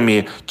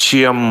студентами,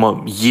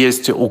 чем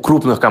есть у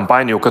крупных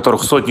компаний, у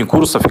которых сотни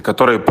курсов, и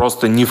которые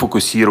просто не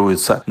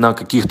фокусируются на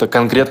каких-то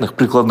конкретных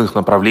прикладных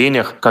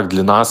направлениях, как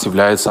для нас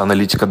является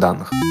аналитика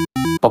данных.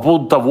 По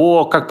поводу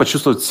того, как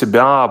почувствовать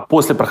себя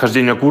после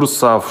прохождения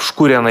курса в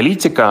шкуре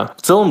аналитика,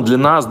 в целом для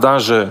нас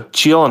даже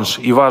челлендж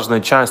и важная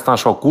часть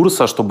нашего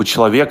курса, чтобы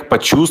человек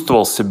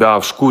почувствовал себя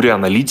в шкуре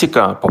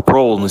аналитика,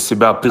 попробовал на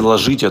себя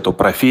приложить эту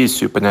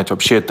профессию, понять,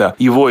 вообще это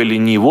его или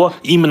не его,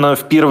 именно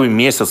в первый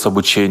месяц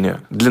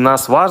обучения. Для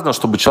нас важно,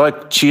 чтобы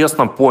человек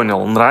честно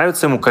понял,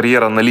 нравится ему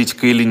карьера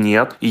аналитика или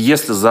нет. И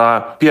если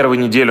за первую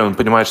неделю он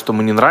понимает, что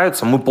ему не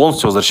нравится, мы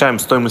полностью возвращаем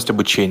стоимость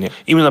обучения.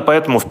 Именно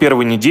поэтому в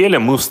первой неделе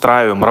мы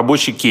встраиваем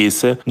рабочие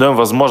кейсы, даем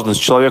возможность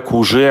человеку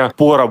уже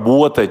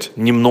поработать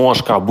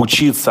немножко,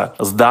 обучиться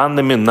с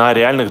данными на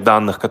реальных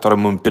данных, которые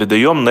мы ему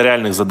передаем, на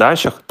реальных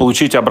задачах,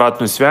 получить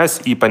обратную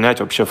связь и понять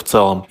вообще в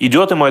целом,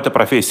 идет ему эта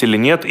профессия или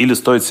нет, или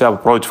стоит себя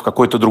попробовать в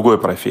какой-то другой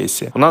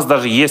профессии. У нас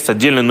даже есть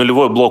отдельный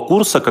нулевой блок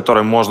курса,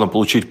 который можно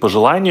получить по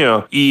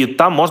желанию, и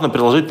там можно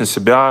приложить на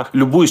себя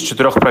любую из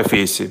 4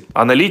 профессий.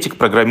 Аналитик,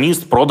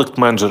 программист,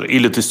 продакт-менеджер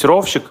или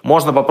тестировщик.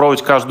 Можно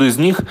попробовать каждую из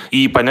них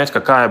и понять,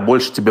 какая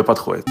больше тебе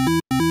подходит.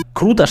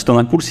 Круто, что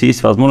на курсе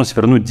есть возможность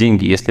вернуть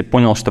деньги, если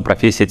понял, что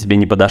профессия тебе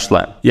не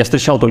подошла. Я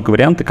встречал только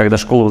варианты, когда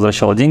школа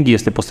возвращала деньги,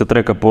 если после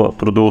трека по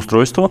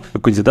трудоустройству у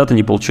кандидата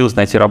не получилось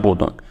найти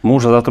работу. Мы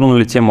уже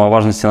затронули тему о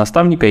важности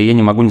наставника, и я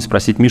не могу не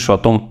спросить Мишу о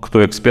том,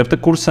 кто эксперты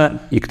курса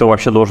и кто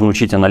вообще должен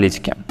учить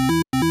аналитике.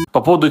 По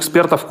поводу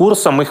экспертов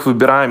курса, мы их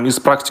выбираем из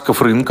практиков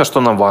рынка,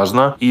 что нам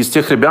важно, и из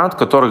тех ребят,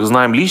 которых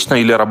знаем лично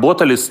или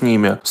работали с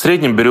ними. В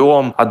среднем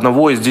берем 1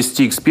 из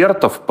 10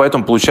 экспертов,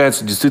 поэтому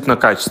получается действительно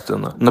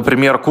качественно.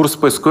 Например, курс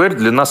P.S А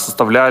для нас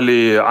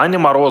составляли Аня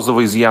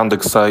Морозова из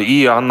Яндекса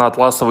и Анна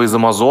Атласова из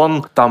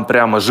Amazon. Там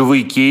прямо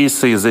живые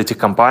кейсы из этих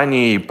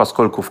компаний,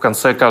 поскольку в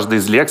конце каждой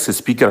из лекций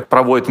спикер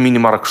проводит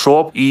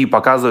мини-воркшоп и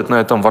показывает на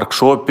этом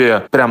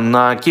воркшопе прям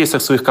на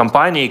кейсах своих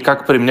компаний,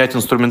 как применять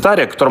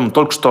инструментарий, о котором он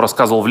только что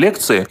рассказывал в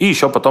лекции, и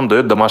еще потом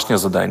дает домашнее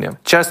задание.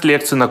 Часть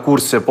лекций на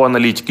курсе по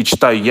аналитике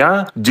читаю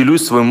я,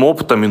 делюсь своим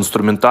опытом,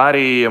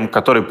 инструментарием,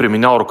 который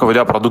применял,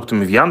 руководя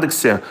продуктами в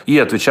Яндексе, и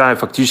отвечаю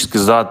фактически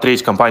за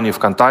треть компании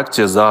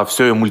ВКонтакте, за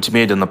все ее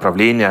мультимедиа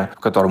направление, в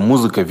котором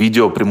музыка,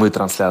 видео, прямые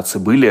трансляции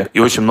были, и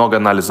очень много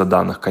анализа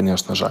данных,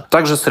 конечно же.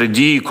 Также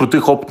среди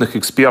крутых опытных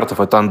экспертов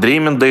это Андрей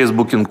Мендей из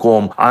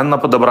Booking.com, Анна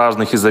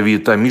Подображных из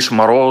Авито, Миша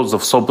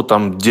Морозов с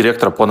опытом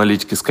директора по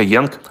аналитике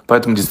Skyeng.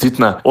 Поэтому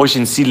действительно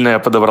очень сильная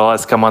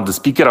подобралась команда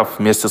спикеров,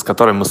 вместе с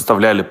которой мы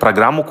составляли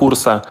программу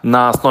курса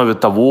на основе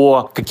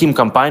того, каким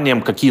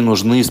компаниям какие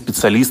нужны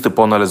специалисты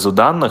по анализу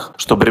данных,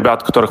 чтобы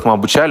ребят, которых мы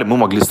обучали, мы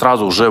могли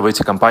сразу уже в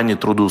эти компании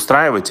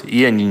трудоустраивать,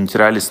 и они не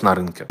терялись на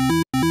рынке.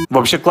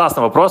 Вообще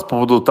классный вопрос по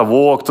поводу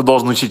того, кто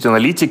должен учить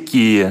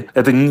аналитики.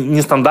 Это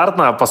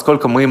нестандартно,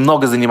 поскольку мы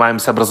много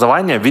занимаемся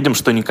образованием, видим,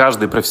 что не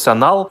каждый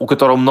профессионал, у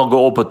которого много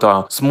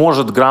опыта,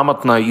 сможет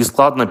грамотно и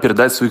складно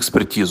передать свою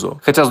экспертизу.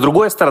 Хотя, с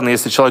другой стороны,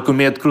 если человек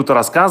умеет круто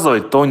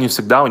рассказывать, то не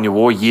всегда у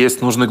него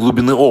есть нужной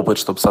глубины опыт,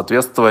 чтобы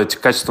соответствовать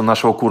качеству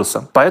нашего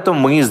курса. Поэтому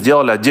мы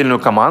сделали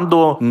отдельную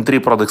команду внутри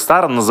Product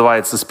Star,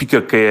 называется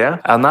Спикеры.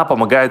 Она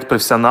помогает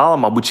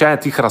профессионалам,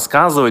 обучает их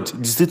рассказывать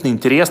действительно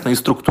интересно и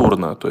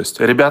структурно. То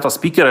есть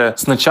ребята-спикеры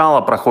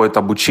сначала проходят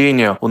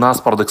обучение у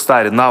нас в Product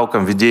Star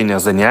навыкам ведения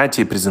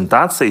занятий,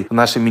 презентаций в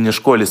нашей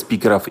мини-школе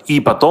спикеров,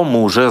 и потом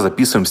мы уже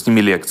записываем с ними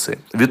лекции.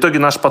 В итоге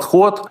наш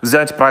подход —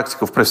 взять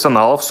практиков,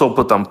 профессионалов с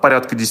опытом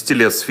порядка 10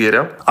 лет в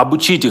сфере,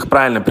 обучить их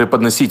правильно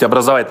преподносить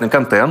образовательный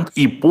контент,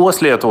 и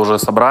после этого уже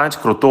собрать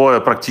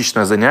крутое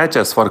практичное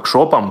занятие с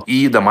воркшопом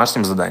и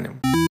домашним заданием.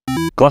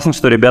 Классно,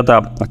 что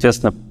ребята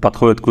ответственно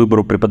подходят к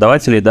выбору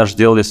преподавателей и даже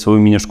сделали свою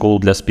мини-школу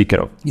для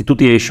спикеров. И тут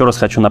я еще раз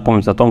хочу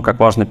напомнить о том, как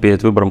важно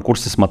перед выбором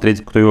курса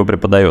смотреть, кто его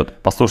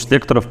преподает. Послушать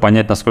лекторов,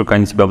 понять, насколько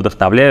они тебя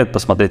вдохновляют,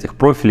 посмотреть их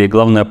профили и,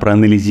 главное,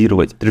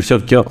 проанализировать. Ты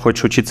все-таки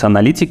хочешь учиться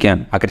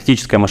аналитике, а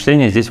критическое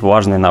мышление здесь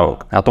важный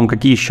навык. О том,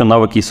 какие еще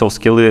навыки и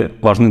софт-скиллы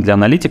важны для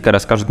аналитика,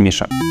 расскажет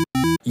Миша.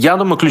 Я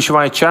думаю,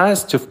 ключевая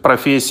часть в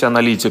профессии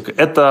аналитик —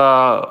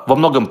 это во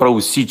многом про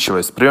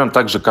усидчивость, примерно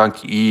так же, как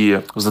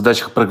и в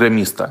задачах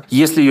программиста.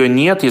 Если ее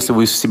нет, если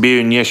вы в себе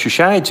ее не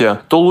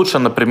ощущаете, то лучше,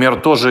 например,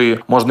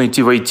 тоже можно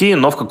идти в IT,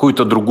 но в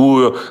какую-то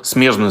другую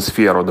смежную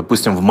сферу,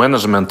 допустим, в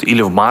менеджмент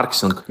или в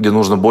маркетинг, где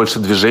нужно больше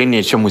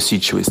движения, чем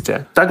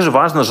усидчивости. Также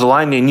важно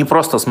желание не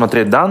просто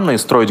смотреть данные,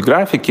 строить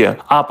графики,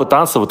 а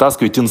пытаться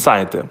вытаскивать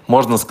инсайты.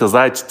 Можно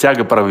сказать,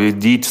 тяга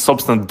проводить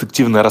собственное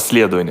детективное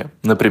расследование.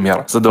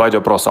 Например, задавать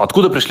вопрос: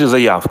 откуда пришли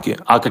заявки,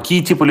 а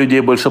какие типы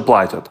людей больше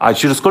платят, а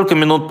через сколько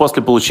минут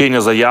после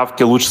получения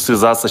заявки лучше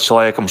связаться с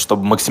человеком,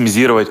 чтобы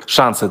максимизировать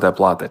шансы этой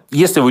оплаты.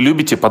 Если вы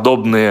любите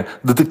подобные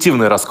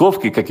детективные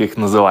раскопки, как я их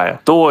называю,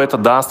 то это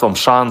даст вам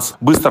шанс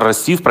быстро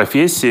расти в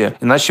профессии,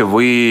 иначе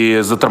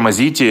вы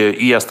затормозите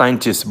и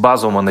останетесь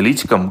базовым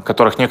аналитиком,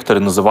 которых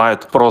некоторые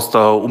называют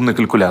просто умный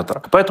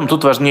калькулятор. Поэтому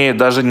тут важнее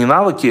даже не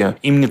навыки,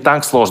 им не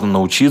так сложно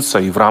научиться,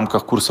 и в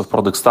рамках курсов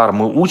Product Star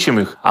мы учим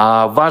их,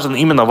 а важен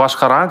именно ваш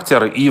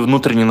характер и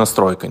внутренний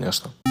настрой,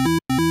 конечно.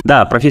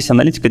 Да, профессия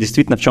аналитика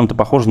действительно в чем-то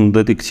похожа на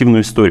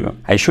детективную историю.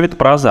 А еще это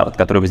про азарт,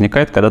 который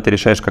возникает, когда ты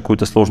решаешь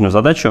какую-то сложную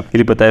задачу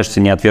или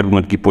пытаешься не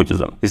отвергнуть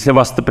гипотезу. Если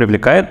вас это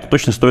привлекает, то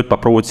точно стоит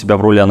попробовать себя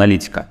в роли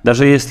аналитика.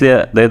 Даже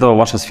если до этого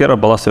ваша сфера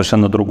была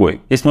совершенно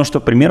другой. Есть множество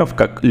примеров,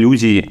 как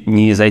люди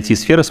не из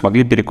IT-сферы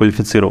смогли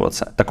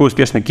переквалифицироваться. Такой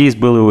успешный кейс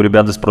был и у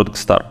ребят из Product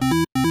Star.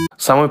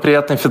 Самый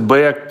приятный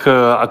фидбэк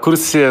о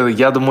курсе,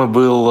 я думаю,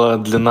 был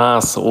для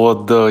нас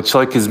от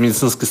человека из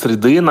медицинской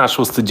среды,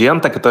 нашего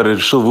студента, который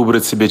решил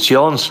выбрать себе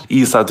челлендж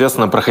и,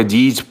 соответственно,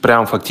 проходить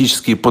прям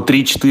фактически по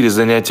 3-4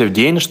 занятия в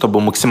день, чтобы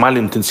максимально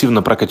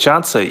интенсивно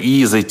прокачаться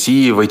и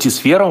зайти в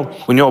IT-сферу.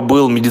 У него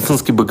был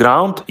медицинский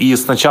бэкграунд, и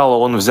сначала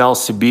он взял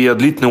себе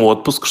длительный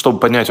отпуск, чтобы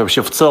понять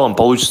вообще в целом,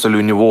 получится ли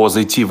у него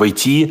зайти в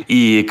IT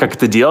и как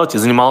это делать, и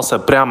занимался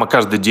прямо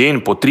каждый день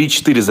по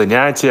 3-4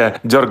 занятия,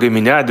 дергая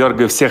меня,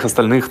 дергая всех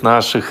остальных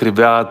наших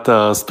ребят,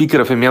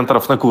 спикеров и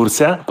менторов на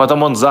курсе.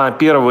 Потом он за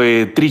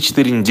первые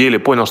 3-4 недели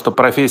понял, что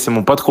профессия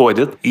ему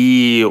подходит,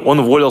 и он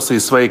уволился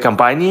из своей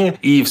компании,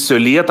 и все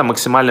лето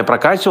максимально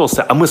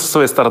прокачивался, а мы со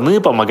своей стороны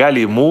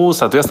помогали ему,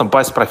 соответственно,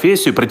 попасть в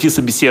профессию и пройти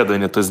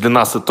собеседование. То есть для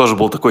нас это тоже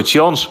был такой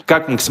челлендж,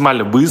 как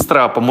максимально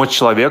быстро помочь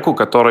человеку,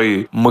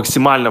 который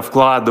максимально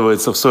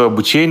вкладывается в свое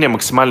обучение,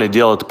 максимально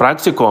делает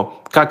практику,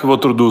 как его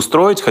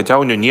трудоустроить, хотя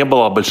у него не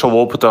было большого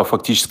опыта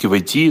фактически в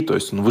IT, то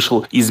есть он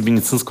вышел из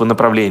медицинского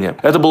направления.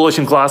 Это было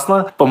очень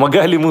классно,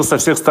 помогали ему со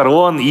всех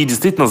сторон, и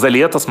действительно за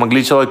лето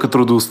смогли человека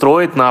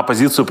трудоустроить на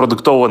позицию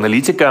продуктового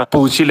аналитика,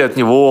 получили от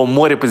него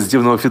море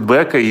позитивного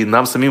фидбэка, и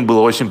нам самим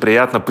было очень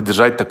приятно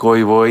поддержать такой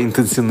его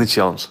интенсивный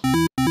челлендж.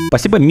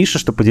 Спасибо, Миша,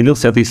 что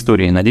поделился этой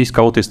историей. Надеюсь,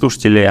 кого-то из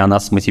слушателей она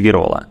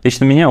смотивировала.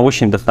 Лично меня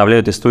очень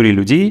вдохновляют истории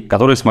людей,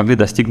 которые смогли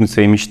достигнуть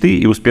своей мечты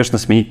и успешно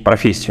сменить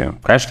профессию.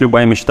 Конечно,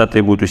 любая мечта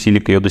требует усилий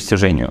к ее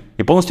достижению.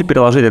 И полностью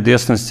переложить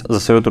ответственность за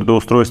свое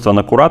трудоустройство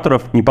на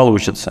кураторов не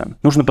получится.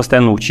 Нужно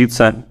постоянно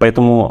учиться,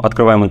 поэтому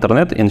открываем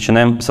интернет и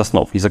начинаем с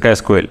основ языка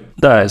SQL.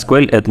 Да,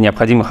 SQL — это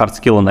необходимый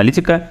хардскилл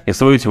аналитика, и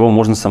освоить его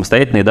можно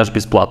самостоятельно и даже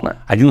бесплатно.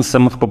 Один из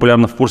самых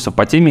популярных курсов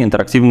по теме —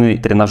 интерактивный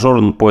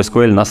тренажер по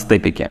SQL на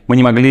степике. Мы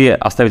не могли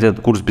оставить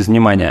этот курс без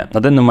внимания. На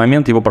данный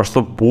момент его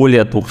прошло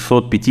более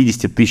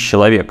 250 тысяч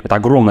человек. Это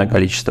огромное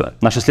количество.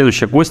 Наша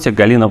следующая гостья —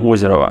 Галина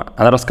Озерова.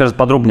 Она расскажет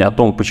подробнее о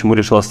том, почему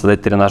решила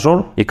создать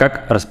тренажер и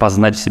как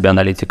распознать в себе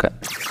аналитика.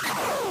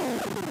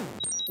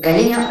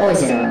 Галина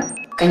Озерова.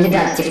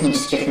 Кандидат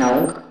технических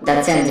наук,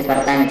 доцент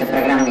Департамента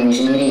программной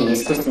инженерии и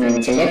искусственного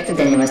интеллекта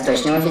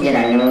Дальневосточного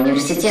федерального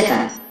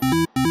университета.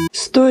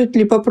 Стоит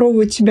ли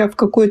попробовать себя в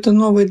какой-то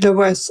новой для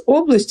вас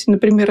области,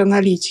 например,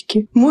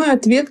 аналитики? Мой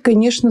ответ,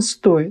 конечно,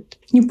 стоит.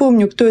 Не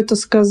помню, кто это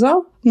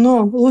сказал,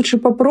 но лучше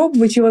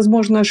попробовать и,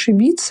 возможно,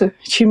 ошибиться,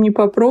 чем не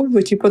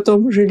попробовать и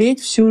потом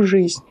жалеть всю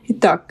жизнь.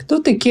 Итак, кто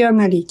такие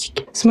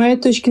аналитики? С моей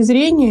точки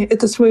зрения,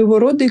 это своего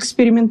рода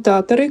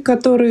экспериментаторы,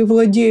 которые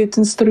владеют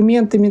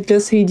инструментами для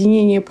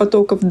соединения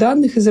потоков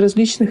данных из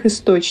различных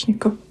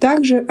источников.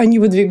 Также они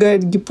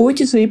выдвигают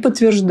гипотезы и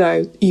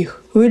подтверждают их.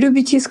 Вы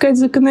любите искать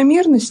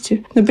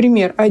закономерности?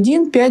 Например,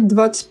 1, 5,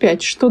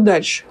 25. Что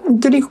дальше?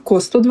 Это легко,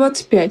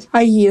 125.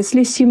 А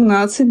если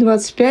 17,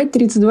 25,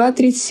 32,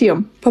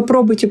 37?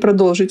 Попробуйте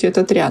продолжить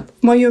этот ряд.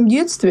 В моем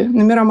детстве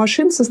номера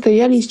машин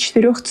состояли из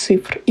 4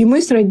 цифр. И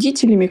мы с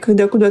родителями,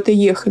 когда куда-то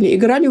ехали,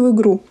 играли в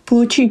игру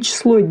получить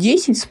число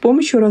 10 с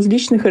помощью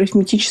различных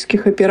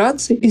арифметических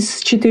операций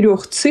из 4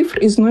 цифр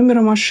из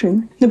номера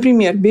машины.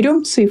 Например,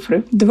 берем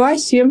цифры 2,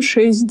 7,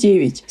 6,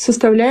 9.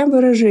 Составляем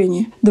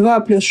выражение. 2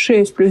 плюс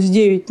 6 плюс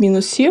 9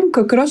 минус 7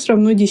 как раз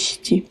равно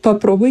 10.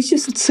 Попробуйте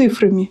с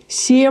цифрами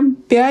 7,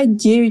 5,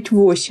 9,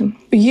 8.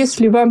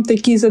 Если вам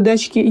такие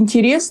задачки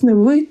интересны,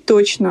 вы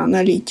точно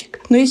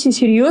аналитик. Но если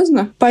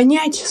серьезно,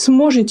 понять,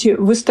 сможете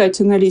вы стать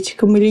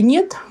аналитиком или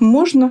нет,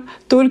 можно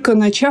только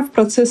начав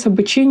процесс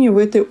обучения в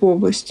этой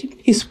области.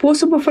 И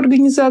способов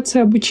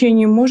организации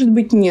обучения может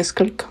быть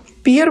несколько.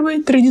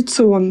 Первый —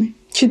 традиционный.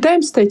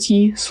 Читаем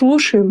статьи,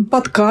 слушаем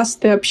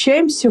подкасты,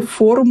 общаемся в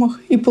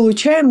форумах и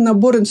получаем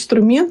набор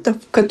инструментов,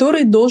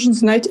 которые должен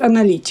знать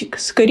аналитик.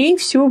 Скорее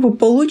всего, вы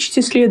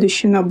получите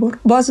следующий набор.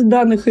 Базы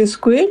данных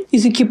SQL,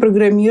 языки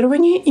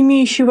программирования,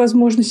 имеющие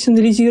возможность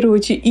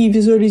анализировать и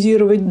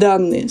визуализировать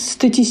данные,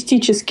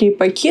 статистические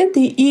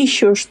пакеты и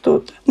еще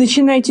что-то.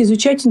 Начинайте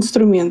изучать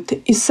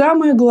инструменты. И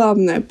самое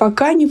главное,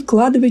 пока не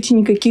вкладывайте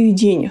никаких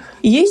денег.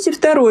 Есть и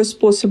второй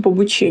способ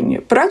обучения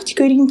 –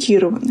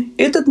 практикоориентированный.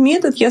 Этот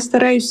метод я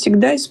стараюсь всегда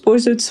всегда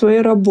использовать в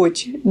своей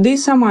работе. Да и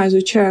сама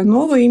изучаю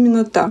новое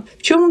именно так.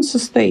 В чем он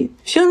состоит?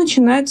 Все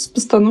начинается с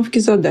постановки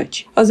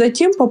задачи, а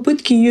затем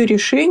попытки ее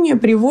решения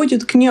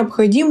приводят к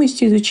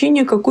необходимости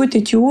изучения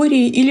какой-то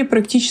теории или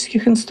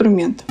практических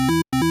инструментов.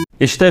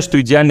 Я считаю, что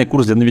идеальный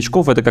курс для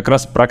новичков – это как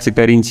раз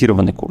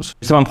практикоориентированный курс.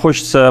 Если вам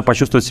хочется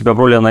почувствовать себя в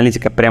роли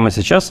аналитика прямо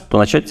сейчас, то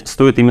начать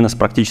стоит именно с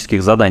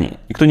практических заданий.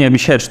 Никто не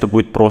обещает, что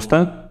будет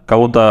просто.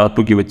 Кого-то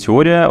отпугивает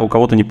теория, у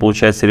кого-то не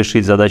получается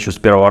решить задачу с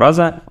первого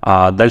раза,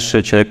 а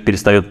дальше человек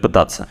перестает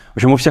пытаться. В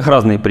общем, у всех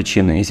разные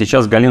причины, и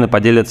сейчас Галина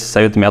поделится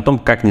советами о том,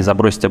 как не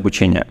забросить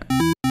обучение.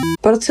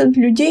 Процент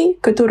людей,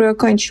 которые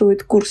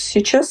оканчивают курс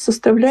сейчас,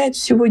 составляет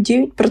всего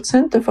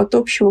 9% от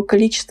общего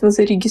количества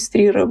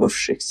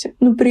зарегистрировавшихся.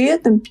 Но при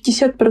этом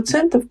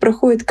 50%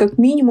 проходит как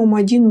минимум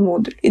один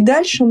модуль. И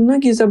дальше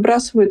многие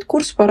забрасывают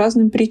курс по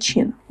разным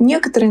причинам.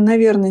 Некоторые,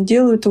 наверное,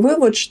 делают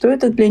вывод, что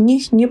это для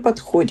них не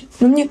подходит.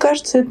 Но мне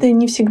кажется, это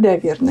не всегда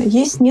верно.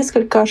 Есть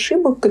несколько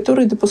ошибок,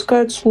 которые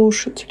допускают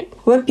слушатели.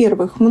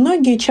 Во-первых,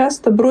 многие,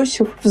 часто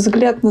бросив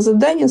взгляд на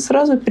задание,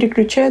 сразу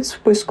переключаются в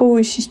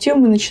поисковую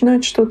систему и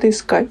начинают что-то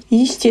искать.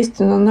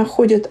 Естественно,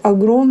 находят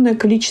огромное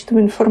количество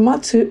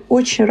информации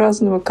очень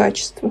разного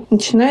качества.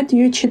 Начинают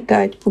ее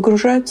читать,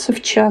 погружаются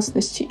в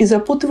частности и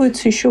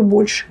запутываются еще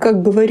больше.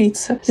 Как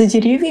говорится, за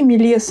деревьями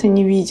леса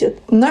не видят.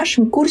 В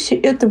нашем курсе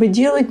этого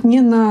делать не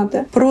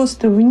надо.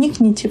 Просто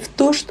вникните в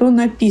то, что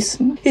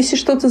написано. Если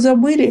что-то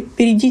забыли,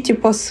 перейдите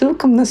по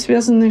ссылкам на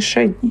связанные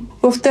шаги.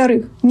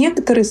 Во-вторых,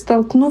 некоторые,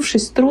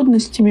 столкнувшись с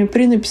трудностями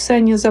при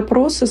написании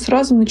запроса,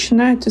 сразу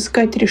начинают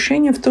искать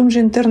решение в том же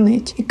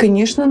интернете. И,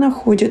 конечно,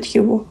 находят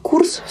его.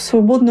 Курс в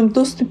свободном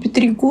доступе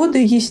 3 года,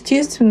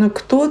 естественно,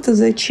 кто-то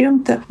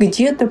зачем-то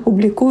где-то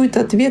публикует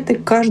ответы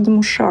к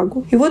каждому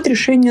шагу. И вот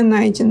решение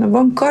найдено.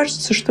 Вам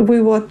кажется, что вы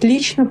его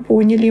отлично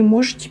поняли и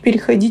можете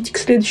переходить к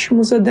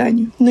следующему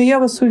заданию. Но я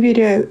вас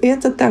уверяю,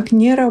 это так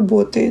не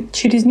работает.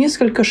 Через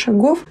несколько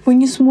шагов вы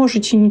не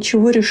сможете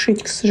ничего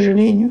решить, к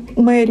сожалению.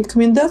 Моя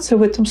рекомендация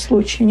в этом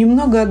случае: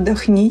 немного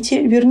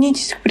отдохните,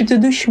 вернитесь к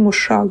предыдущему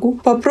шагу,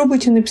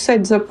 попробуйте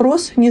написать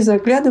запрос, не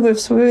заглядывая в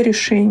свое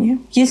решение.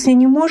 Если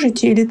не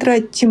можете или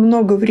тратите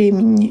много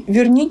времени,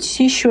 вернитесь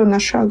еще на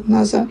шаг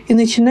назад и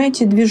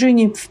начинайте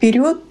движение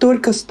вперед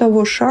только с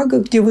того шага,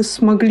 где вы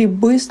смогли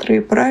быстро и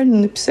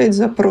правильно написать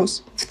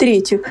запрос.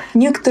 В-третьих,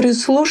 некоторые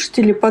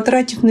слушатели,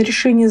 потратив на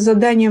решение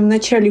задания в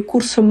начале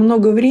курса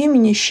много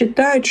времени,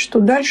 считают,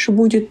 что дальше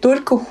будет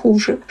только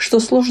хуже, что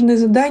сложные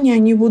задания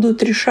они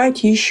будут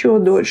решать еще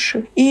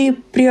дольше. И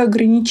при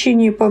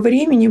ограничении по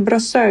времени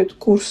бросают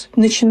курс,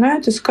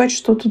 начинают искать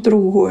что-то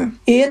другое.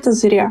 И это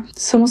зря.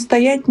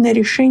 Самостоятельное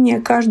решение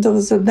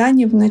каждого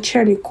задания в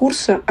начале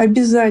курса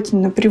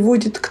обязательно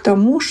приводит к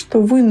тому, что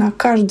вы на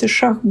каждый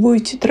шаг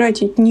будете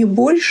тратить не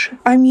больше,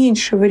 а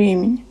меньше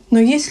времени. Но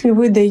если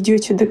вы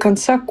дойдете до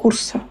конца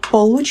курса,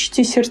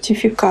 получите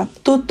сертификат,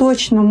 то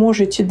точно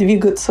можете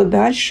двигаться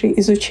дальше,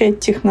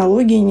 изучать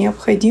технологии,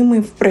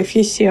 необходимые в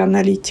профессии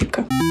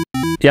аналитика.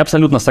 Я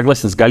абсолютно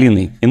согласен с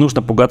Галиной. Не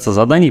нужно пугаться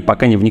заданий,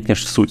 пока не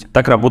вникнешь в суть.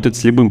 Так работает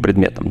с любым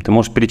предметом. Ты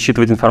можешь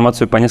перечитывать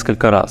информацию по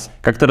несколько раз,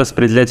 как-то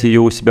распределять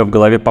ее у себя в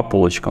голове по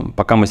полочкам,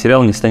 пока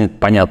материал не станет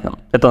понятным.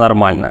 Это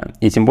нормально.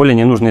 И тем более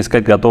не нужно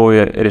искать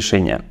готовые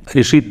решения.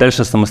 Решить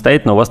дальше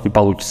самостоятельно у вас не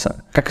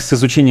получится. Как и с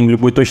изучением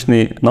любой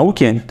точной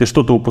науки, ты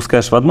что-то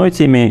упускаешь в одной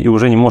теме и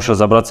уже не можешь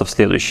разобраться в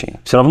следующей.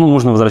 Все равно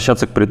нужно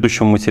возвращаться к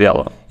предыдущему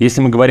материалу.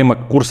 Если мы говорим о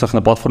курсах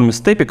на платформе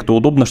Степик, то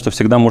удобно, что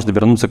всегда можно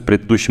вернуться к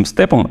предыдущим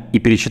степам и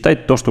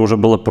перечитать то, что уже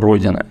было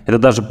пройдено. Это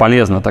даже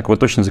полезно, так вы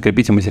точно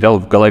закрепите материал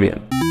в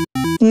голове.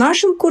 В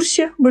нашем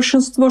курсе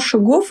большинство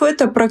шагов —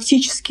 это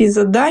практические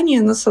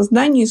задания на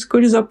создание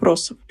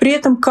SQL-запросов. При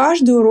этом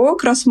каждый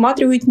урок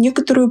рассматривает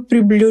некоторую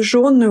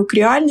приближенную к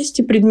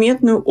реальности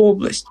предметную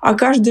область, а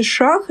каждый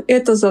шаг —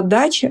 это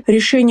задача,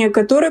 решение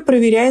которой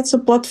проверяется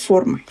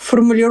платформой.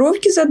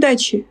 Формулировки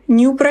задачи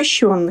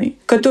неупрощенные,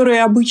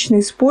 которые обычно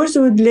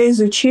используют для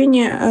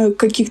изучения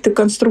каких-то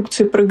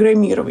конструкций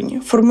программирования.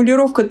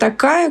 Формулировка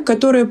такая,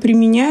 которая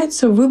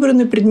применяется в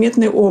выбранной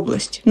предметной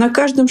области. На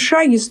каждом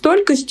шаге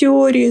столько с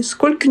теории,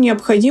 сколько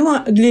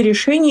необходимо для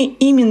решения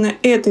именно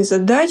этой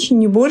задачи,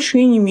 не больше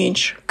и не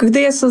меньше. Когда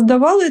я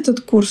создавала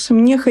этот курс,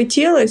 мне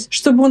хотелось,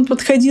 чтобы он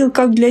подходил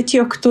как для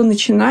тех, кто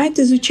начинает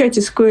изучать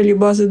SQL и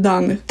базы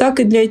данных,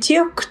 так и для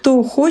тех,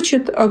 кто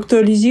хочет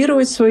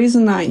актуализировать свои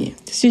знания.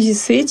 В связи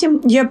с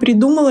этим я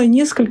придумала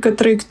несколько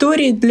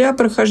траекторий для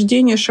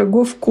прохождения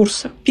шагов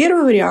курса.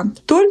 Первый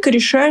вариант — только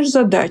решаешь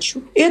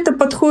задачу. Это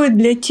подходит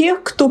для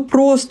тех, кто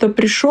просто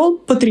пришел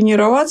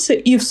потренироваться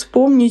и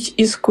вспомнить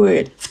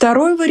SQL.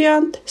 Второй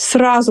вариант —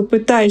 сразу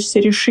пытаешься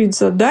решить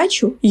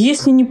задачу,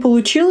 если не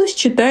получилось,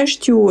 читаешь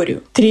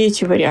теорию.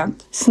 Третий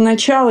вариант —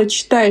 сначала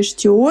читаешь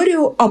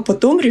теорию, а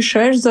потом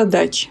решаешь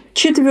задачи.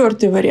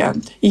 Четвертый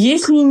вариант.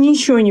 Если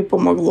ничего не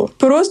помогло,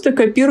 просто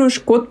копируешь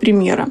код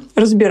примера,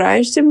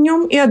 разбираешься в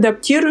нем и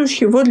адаптируешь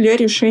его для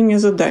решения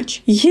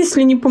задач.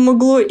 Если не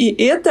помогло и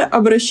это,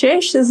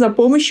 обращаешься за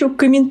помощью к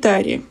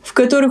комментариям, в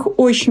которых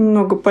очень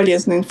много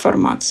полезной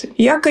информации.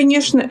 Я,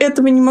 конечно,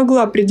 этого не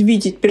могла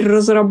предвидеть при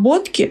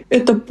разработке.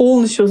 Это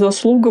полностью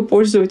заслуга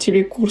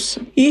пользователей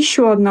курса. И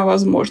еще одна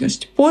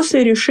возможность.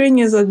 После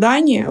решения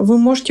задания вы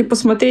можете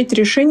посмотреть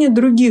решения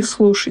других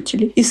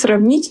слушателей и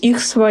сравнить их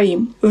с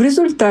своим. В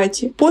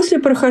результате, после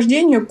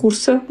прохождения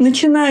курса,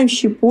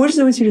 начинающий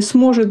пользователь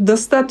сможет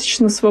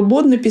достаточно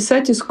свободно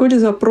писать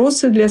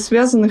SQL-запросы для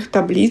связанных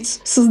таблиц,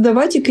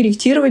 создавать и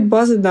корректировать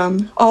базы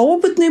данных, а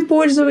опытный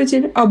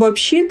пользователь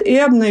обобщит и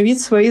обновит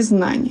свои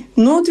знания.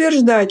 Но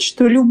утверждать,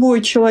 что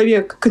любой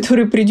человек,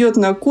 который придет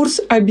на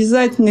курс,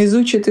 обязательно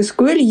изучит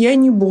SQL, я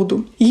не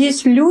буду.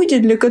 Есть люди,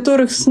 для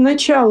которых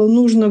сначала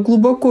нужно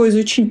глубоко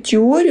изучить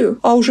теорию,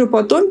 а уже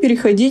потом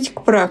переходить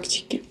к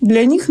практике.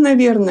 Для них,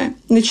 наверное,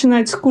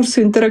 начинать с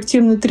курса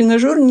 «Интерактивный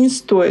тренажер» не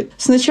стоит.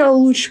 Сначала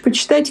лучше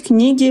почитать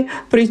книги,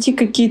 пройти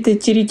какие-то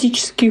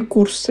теоретические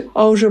курсы,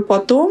 а уже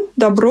потом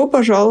добро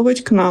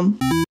пожаловать к нам.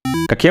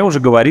 Как я уже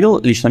говорил,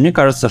 лично мне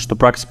кажется, что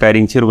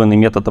практикоориентированный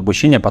метод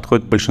обучения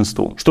подходит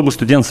большинству, чтобы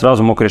студент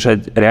сразу мог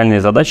решать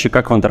реальные задачи,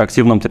 как в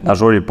интерактивном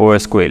тренажере по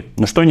SQL.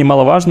 Но что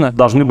немаловажно,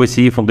 должны быть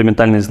и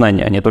фундаментальные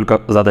знания, а не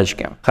только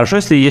задачки. Хорошо,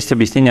 если есть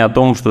объяснение о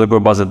том, что такое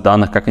базы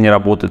данных, как они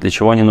работают, для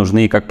чего они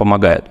нужны и как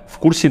помогают. В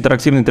курсе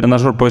 «Интерактивный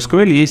тренажер по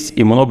SQL» есть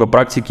и много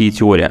практики и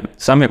теория.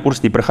 Сам я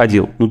курс не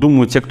проходил, но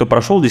думаю, те, кто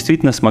прошел,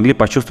 действительно смогли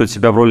почувствовать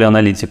себя в роли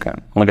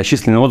аналитика.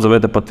 Многочисленные отзывы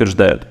это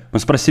подтверждают. Мы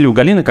спросили у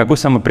Галины, какой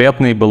самый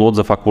приятный был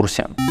отзыв о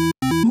курсе.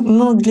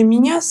 Но для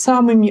меня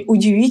самыми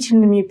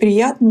удивительными и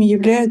приятными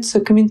являются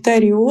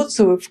комментарии и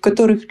отзывы, в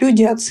которых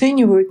люди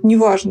оценивают,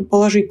 неважно,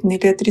 положительно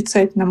или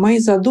отрицательно, мои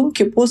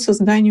задумки по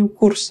созданию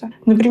курса.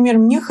 Например,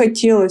 мне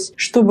хотелось,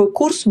 чтобы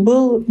курс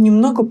был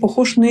немного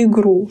похож на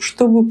игру,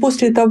 чтобы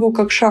после того,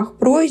 как шаг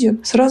пройден,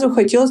 сразу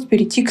хотелось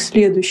перейти к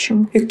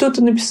следующему. И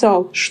кто-то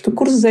написал, что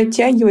курс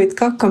затягивает,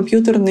 как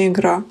компьютерная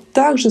игра.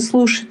 Также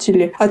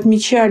слушатели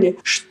отмечали,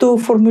 что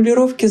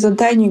формулировки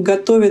заданий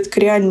готовят к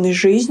реальной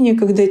жизни,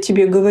 когда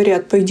тебе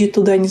говорят «пойди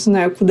туда, не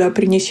знаю куда,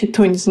 принеси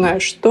то, не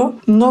знаю что».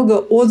 Много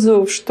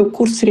отзывов, что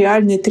курс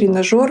реальный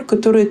тренажер,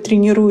 который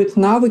тренирует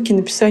навыки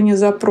написания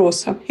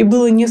запроса. И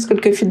было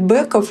несколько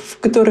фидбэков, в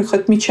которых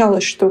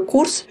отмечалось, что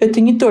курс —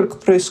 это не только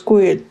про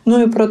SQL,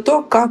 но и про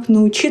то, как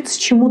научиться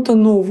чему-то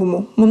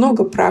новому.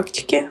 Много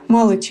практики,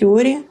 мало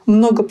теории,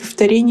 много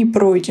повторений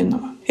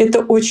пройденного. Это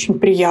очень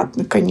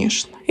приятно,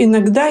 конечно.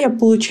 Иногда я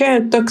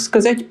получаю, так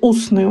сказать,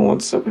 устные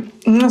отзывы.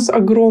 У нас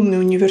огромный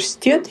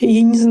университет, и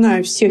я не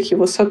знаю всех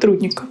его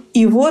сотрудников.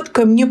 И вот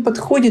ко мне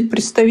подходит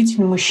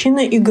представитель мужчина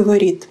и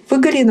говорит: «Вы,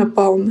 Галина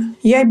Павловна,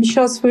 я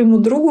обещал своему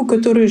другу,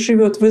 который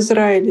живет в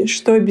Израиле,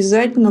 что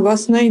обязательно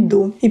вас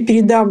найду и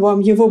передам вам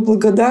его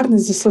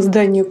благодарность за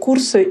создание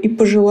курса и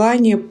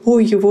пожелания по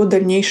его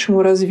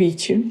дальнейшему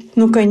развитию».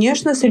 Но,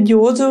 конечно, среди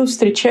отзывов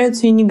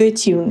встречаются и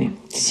негативные.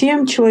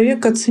 7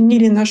 человек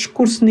оценили наш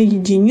курс на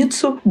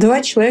единицу,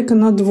 2 человека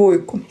на 2.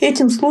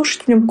 Этим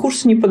слушателям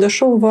курс не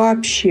подошел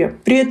вообще.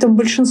 При этом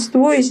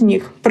большинство из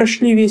них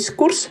прошли весь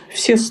курс,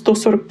 все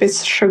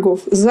 145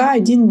 шагов, за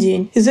один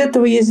день. Из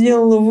этого я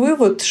сделала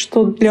вывод,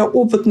 что для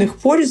опытных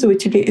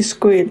пользователей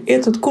SQL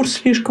этот курс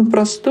слишком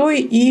простой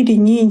или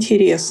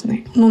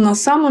неинтересный. Но на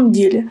самом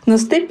деле на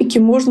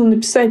степике можно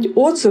написать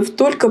отзыв,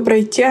 только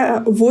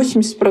пройдя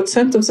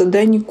 80%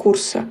 заданий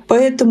курса.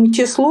 Поэтому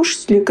те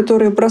слушатели,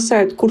 которые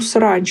бросают курс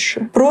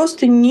раньше,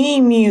 просто не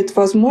имеют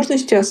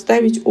возможности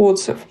оставить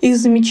отзыв. Их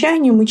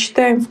замечания мы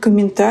читаем в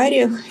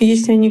комментариях.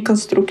 Если они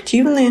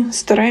конструктивные,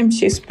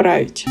 стараемся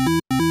исправить.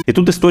 И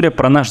тут история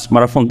про наш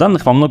марафон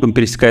данных во многом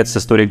пересекается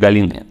с историей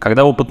Галины.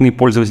 Когда опытные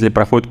пользователи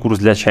проходят курс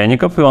для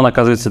чайников, и он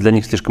оказывается для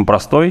них слишком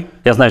простой,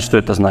 я знаю, что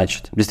это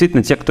значит.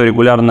 Действительно, те, кто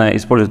регулярно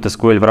использует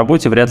SQL в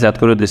работе, вряд ли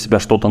откроют для себя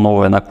что-то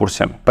новое на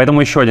курсе.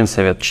 Поэтому еще один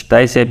совет.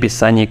 Читайте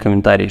описание и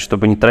комментарии,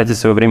 чтобы не тратить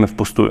свое время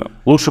впустую.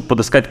 Лучше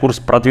подыскать курс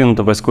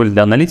продвинутого SQL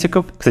для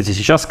аналитиков. Кстати,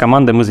 сейчас с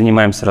командой мы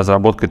занимаемся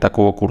разработкой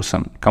такого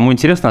курса. Кому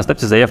интересно,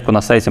 оставьте заявку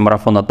на сайте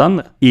марафона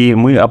данных, и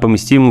мы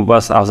оповестим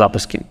вас о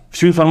запуске.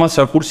 Всю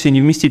информацию о курсе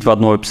не вместить в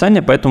одно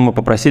описание, поэтому мы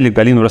попросили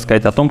Галину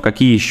рассказать о том,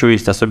 какие еще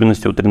есть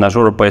особенности у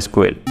тренажера по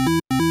SQL.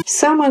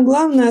 Самая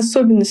главная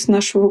особенность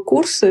нашего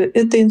курса —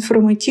 это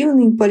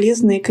информативные и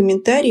полезные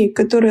комментарии,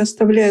 которые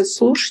оставляют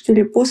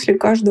слушатели после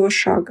каждого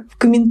шага. В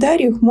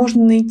комментариях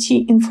можно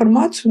найти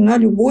информацию на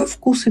любой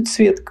вкус и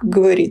цвет, как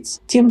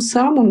говорится. Тем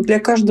самым для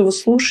каждого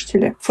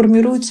слушателя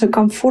формируется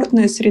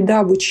комфортная среда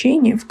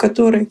обучения, в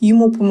которой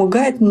ему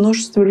помогает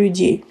множество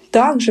людей.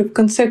 Также в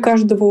конце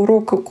каждого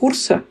урока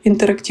курса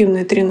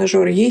 «Интерактивный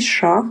тренажер» есть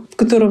шаг, в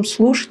котором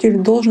слушатель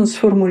должен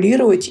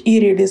сформулировать и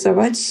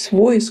реализовать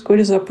свой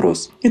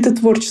SQL-запрос. Это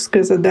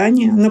творческое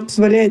задание, оно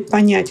позволяет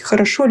понять,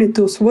 хорошо ли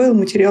ты усвоил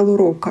материал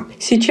урока.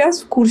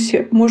 Сейчас в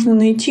курсе можно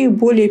найти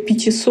более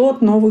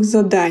 500 новых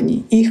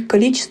заданий, и их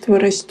количество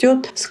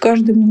растет с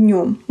каждым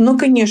днем. Но,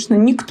 конечно,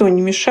 никто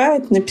не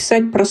мешает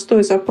написать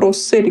простой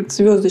запрос select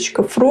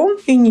 *from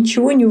и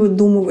ничего не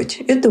выдумывать.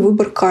 Это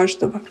выбор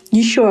каждого.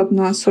 Еще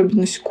одна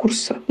особенность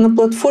курса. На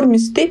платформе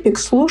Stepik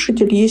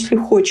слушатель, если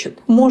хочет,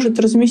 может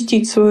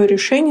разместить свое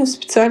решение в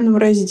специальном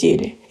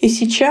разделе. И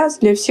сейчас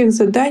для всех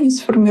заданий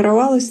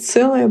сформировалась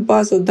целая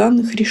база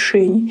данных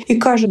решений, и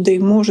каждый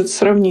может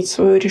сравнить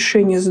свое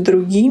решение с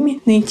другими,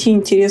 найти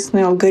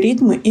интересные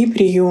алгоритмы и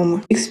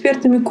приемы.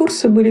 Экспертами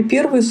курса были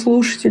первые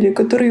слушатели,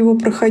 которые его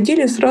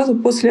проходили сразу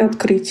после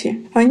открытия.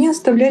 Они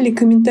оставляли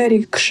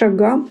комментарии к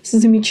шагам с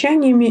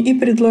замечаниями и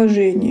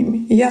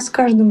предложениями. Я с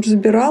каждым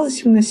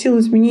разбиралась и вносила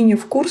изменения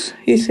в курс,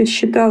 если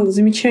считала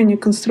замечание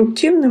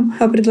конструктивным,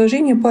 а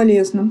предложение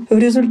полезным. В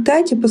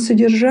результате по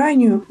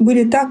содержанию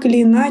были так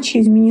или иначе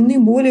изменены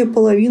более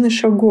половины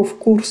шагов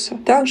курса.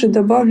 Также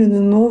добавлены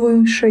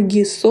новые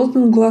шаги,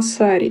 создан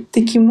глоссарий.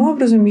 Таким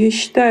образом, я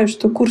считаю,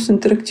 что курс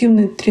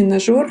 «Интерактивный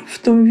тренажер» в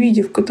том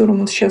виде, в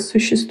котором он сейчас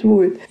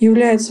существует,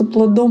 является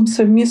плодом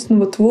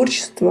совместного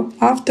творчества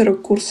автора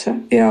курса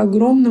и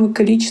огромного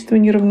количества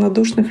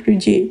неравнодушных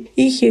людей.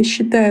 Их я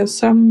считаю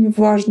самыми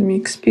важными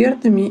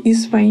экспертами и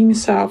своими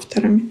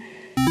соавторами.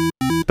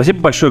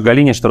 Спасибо большое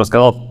Галине, что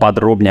рассказал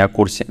подробнее о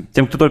курсе.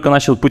 Тем, кто только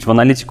начал путь в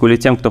аналитику или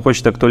тем, кто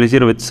хочет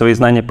актуализировать свои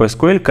знания по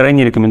SQL,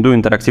 крайне рекомендую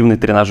интерактивный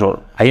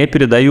тренажер. А я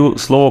передаю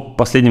слово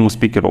последнему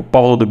спикеру,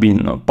 Павлу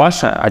Дубинину.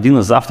 Паша – один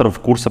из авторов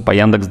курса по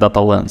Яндекс Data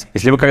Lens.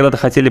 Если вы когда-то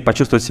хотели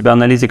почувствовать себя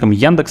аналитиком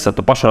Яндекса,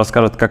 то Паша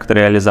расскажет, как это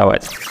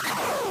реализовать.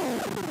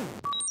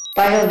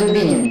 Павел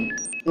Дубинин,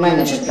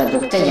 менеджер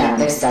продукта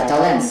Яндекс Data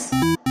Lens.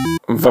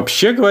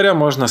 Вообще говоря,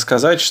 можно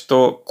сказать,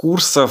 что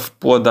курсов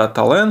по Data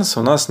Lens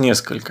у нас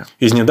несколько.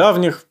 Из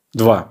недавних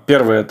два.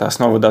 Первое – это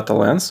основы Data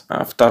Lens,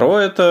 а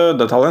второе – это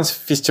Data Lens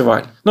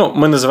фестиваль.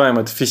 Мы называем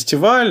это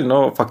фестиваль,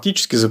 но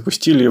фактически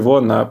запустили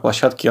его на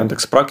площадке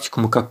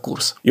Яндекс.Практикума как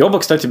курс. И оба,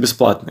 кстати,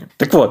 бесплатные.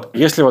 Так вот,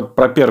 если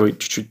про первый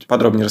чуть-чуть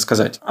подробнее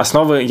рассказать.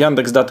 Основы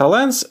Яндекс Data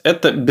Lens –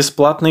 это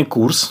бесплатный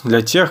курс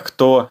для тех,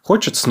 кто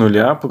хочет с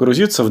нуля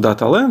погрузиться в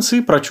Data Lens и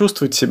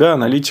прочувствовать себя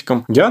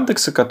аналитиком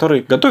Яндекса,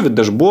 который готовит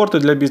дашборды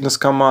для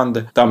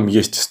бизнес-команды. Там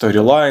есть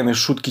сторилайны,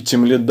 шутки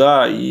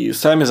тимлида, и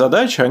сами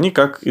задачи, они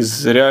как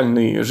из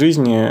реальной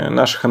жизни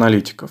наших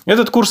аналитиков.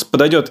 Этот курс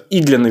подойдет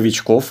и для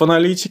новичков в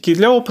аналитике, и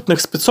для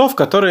опытных спецов,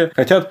 которые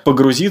хотят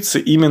погрузиться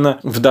именно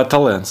в Data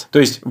Lens. То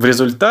есть в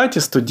результате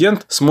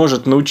студент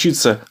сможет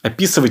научиться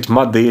описывать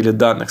модели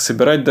данных,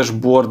 собирать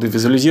дашборды,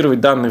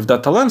 визуализировать данные в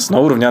Data Lens на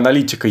уровне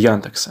аналитика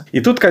Яндекса.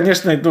 И тут,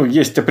 конечно,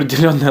 есть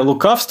определенное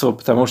лукавство,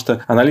 потому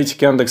что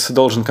аналитик Яндекса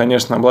должен,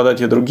 конечно, обладать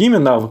и другими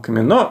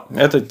навыками, но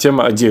это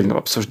тема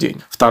отдельного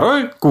обсуждения.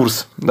 Второй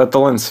курс Data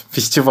Lens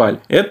фестиваль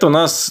 – это у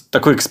нас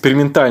такой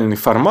экспериментальный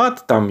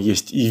формат. Там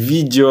есть и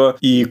видео,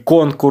 и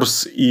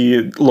конкурс,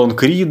 и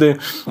лонгриды.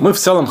 Мы в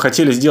целом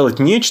хотели сделать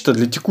нечто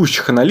для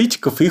текущих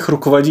аналитиков и их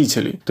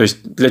руководителей. То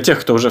есть для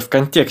тех, кто уже в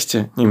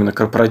контексте именно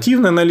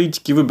корпоративной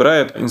аналитики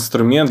выбирает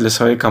инструмент для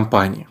своей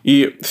компании.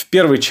 И в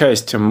первой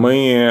части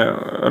мы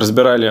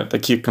разбирали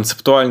такие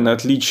концептуальные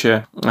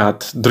отличия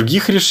от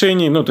других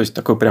решений, то есть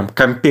такой прям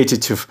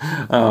компетитив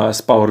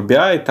с Power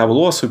BI,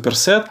 Tableau,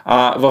 Superset.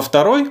 А во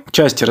второй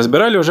части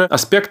разбирали уже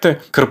аспекты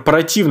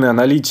корпоративной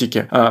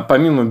аналитики,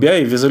 помимо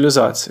BI и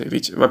визуализации.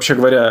 Ведь, вообще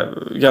говоря,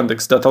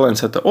 Яндекс Data Lens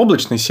 – это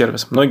облачный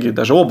сервис. Многие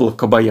даже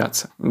облака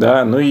боятся.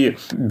 Да? И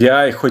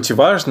BI хоть и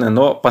важно,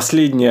 но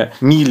последняя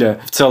миля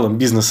в целом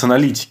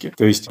бизнес-аналитики.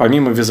 То есть,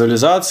 помимо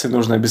визуализации,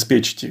 нужно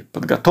обеспечить и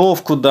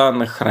подготовку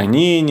данных,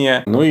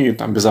 хранение, и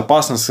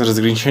безопасность и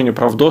разграничение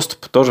прав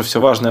доступа. Тоже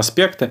все важные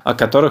аспекты, о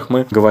которых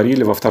мы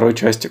говорили во второй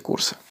части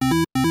курса.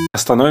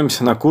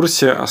 Остановимся на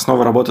курсе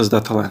 «Основы работы с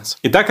Data Lens».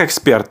 Итак,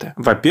 эксперты.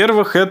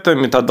 Во-первых, это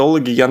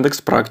методологи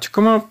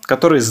Яндекс.Практикума,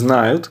 которые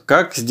знают,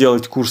 как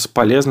сделать курс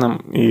полезным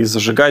и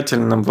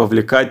зажигательным,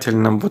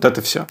 вовлекательным, вот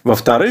это все.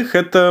 Во-вторых,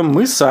 это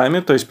мы сами,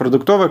 то есть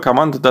продуктовая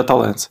команда Data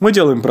Lens. Мы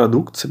делаем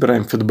продукт,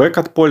 собираем фидбэк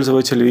от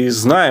пользователей и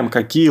знаем,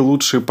 какие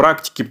лучшие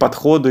практики,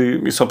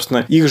 подходы, и,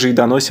 собственно, их же и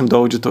доносим до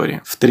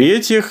аудитории.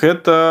 В-третьих,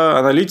 это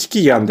аналитики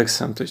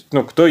Яндекса. То есть,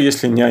 кто,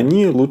 если не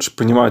они, лучше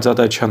понимают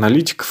задачи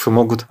аналитиков и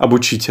могут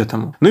обучить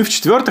этому. И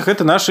в-четвертых,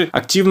 это наши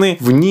активные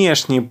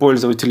внешние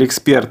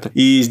пользователи-эксперты.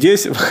 И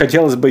здесь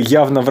хотелось бы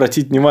явно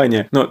обратить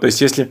внимание. То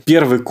есть, если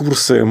первые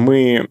курсы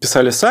мы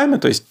писали сами,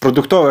 то есть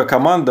продуктовая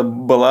команда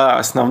была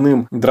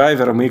основным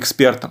драйвером и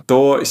экспертом,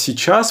 то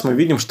сейчас мы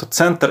видим, что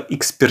центр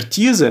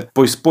экспертизы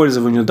по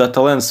использованию Data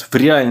Lens в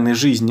реальной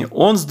жизни,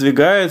 он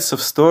сдвигается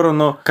в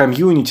сторону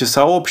комьюнити,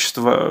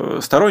 сообщества,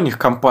 сторонних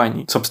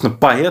компаний. Собственно,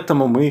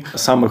 поэтому мы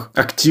самых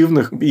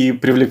активных и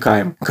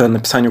привлекаем к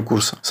написанию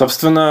курса.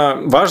 Собственно,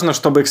 важно,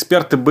 чтобы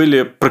эксперты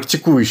были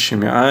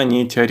практикующими, а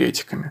не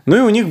теоретиками. Ну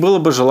и у них было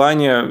бы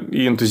желание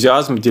и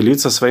энтузиазм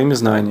делиться своими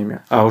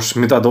знаниями. А уж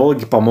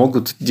методологи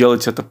помогут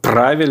делать это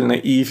правильно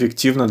и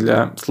эффективно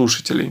для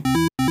слушателей.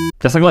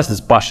 Я согласен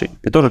с Пашей.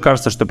 Мне тоже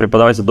кажется, что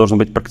преподаватель должен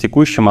быть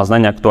практикующим, а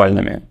знания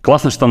актуальными.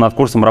 Классно, что над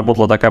курсом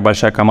работала такая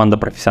большая команда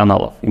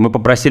профессионалов. И мы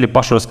попросили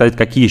Пашу рассказать,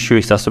 какие еще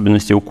есть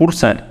особенности у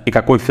курса и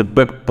какой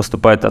фидбэк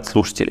поступает от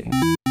слушателей.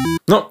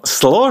 Но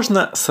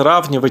сложно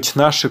сравнивать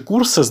наши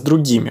курсы с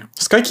другими.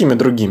 С какими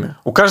другими?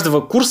 У каждого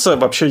курса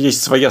вообще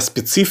есть своя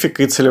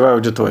специфика и целевая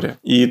аудитория.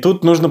 И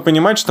тут нужно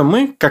понимать, что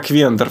мы, как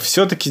вендор,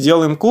 все-таки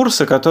делаем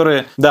курсы,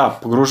 которые, да,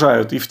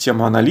 погружают и в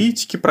тему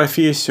аналитики,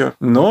 профессию,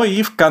 но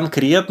и в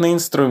конкретный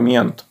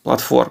инструмент,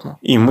 платформу.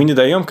 И мы не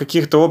даем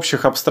каких-то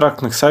общих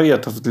абстрактных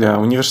советов для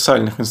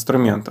универсальных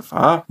инструментов,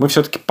 а мы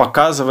все-таки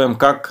показываем,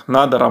 как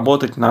надо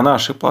работать на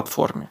нашей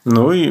платформе.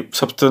 Ну и,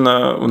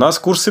 собственно, у нас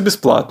курсы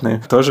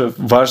бесплатные. Тоже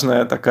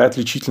важная такая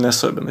отличительная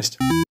особенность.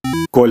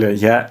 Коля,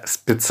 я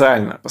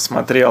специально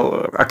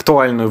посмотрел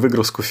актуальную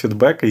выгрузку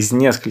фидбэка из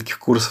нескольких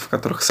курсов, в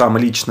которых сам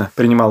лично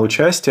принимал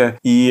участие.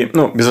 И,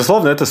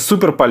 безусловно, это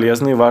супер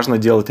полезно и важно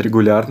делать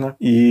регулярно.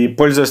 И,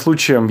 пользуясь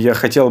случаем, я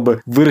хотел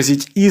бы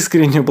выразить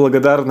искреннюю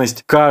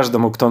благодарность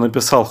каждому, кто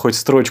написал хоть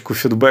строчку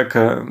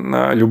фидбэка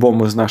на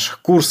любом из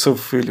наших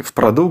курсов или в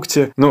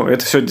продукте.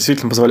 Это все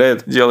действительно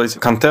позволяет делать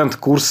контент,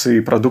 курсы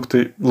и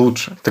продукты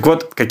лучше. Так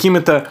вот,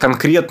 какими-то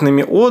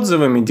конкретными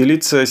отзывами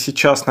делиться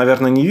сейчас,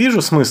 наверное, не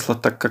вижу смысла,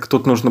 так как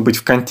тут нужно быть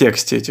в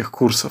контексте этих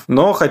курсов.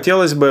 Но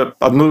хотелось бы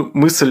одну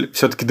мысль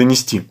все-таки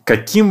донести.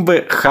 Каким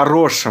бы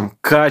хорошим,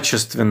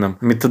 качественным,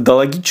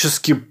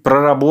 методологически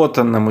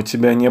проработанным у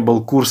тебя не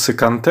был курс и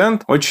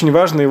контент, очень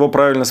важно его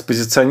правильно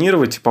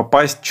спозиционировать и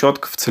попасть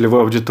четко в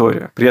целевую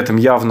аудиторию. При этом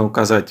явно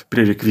указать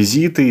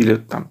пререквизиты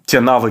или те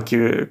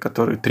навыки,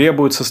 которые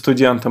требуются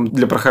студентам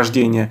для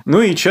прохождения.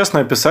 И честно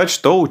описать,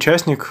 что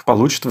участник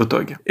получит в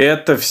итоге.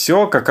 Это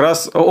все как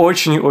раз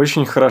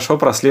очень-очень хорошо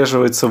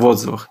прослеживается в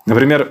отзывах.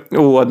 Например,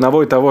 у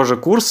одного и того же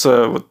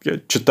курса, я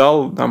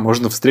читал,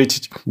 можно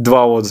встретить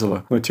 2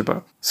 отзыва.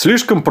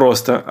 Слишком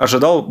просто,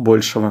 ожидал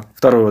большего.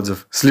 Второй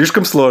отзыв.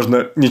 Слишком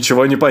сложно,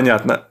 ничего не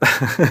понятно.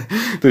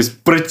 То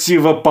есть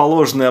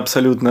противоположные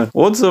абсолютно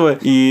отзывы.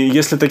 И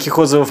если таких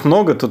отзывов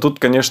много, то тут,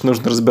 конечно,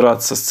 нужно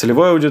разбираться с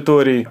целевой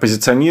аудиторией,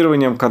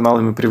 позиционированием,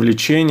 каналами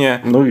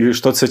привлечения, и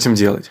что-то с этим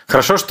делать.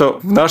 Хорошо, что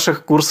в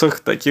наших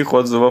курсах таких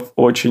отзывов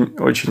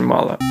очень-очень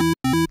мало.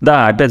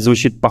 Да, опять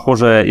звучит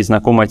похожая и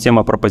знакомая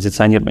тема про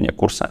позиционирование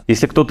курса.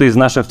 Если кто-то из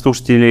наших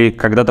слушателей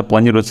когда-то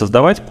планирует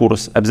создавать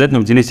курс, обязательно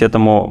уделите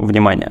этому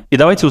внимание. И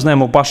давайте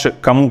узнаем у Паши,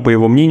 кому, по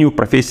его мнению,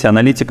 профессия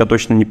аналитика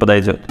точно не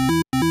подойдет.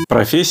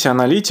 Профессия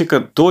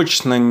аналитика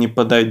точно не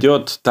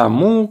подойдет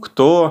тому,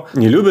 кто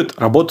не любит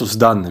работу с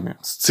данными,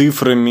 с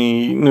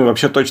цифрами, и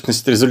вообще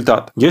точность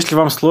результата. Если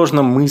вам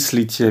сложно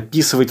мыслить,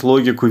 описывать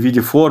логику в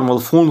виде формул,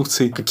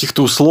 функций,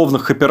 каких-то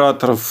условных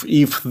операторов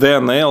if,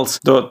 then, else,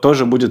 то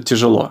тоже будет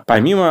тяжело.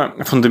 Помимо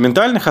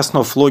фундаментальных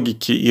основ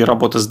логики и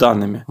работы с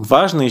данными,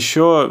 важно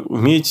еще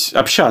уметь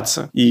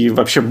общаться и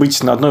вообще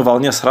быть на одной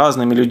волне с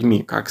разными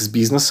людьми, как с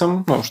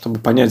бизнесом, чтобы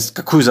понять,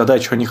 какую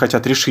задачу они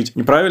хотят решить,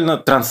 неправильно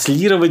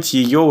транслировать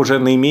ее уже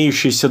на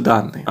имеющиеся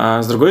данные.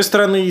 А с другой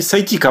стороны, и с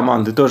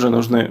IT-командой тоже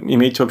нужно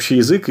иметь общий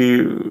язык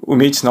и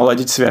уметь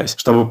наладить связь,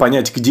 чтобы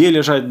понять, где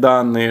лежат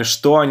данные,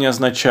 что они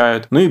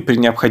означают, и при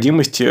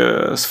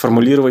необходимости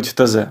сформулировать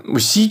ТЗ.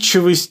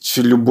 Усидчивость,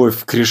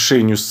 любовь к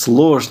решению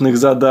сложных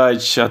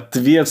задач,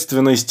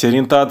 ответственность,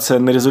 ориентация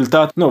на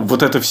результат,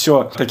 вот это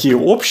все такие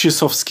общие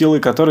софт-скиллы,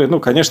 которые,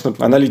 конечно,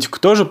 аналитику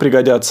тоже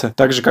пригодятся,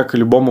 так же, как и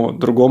любому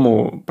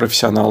другому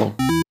профессионалу.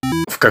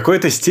 В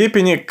какой-то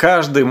степени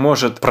каждый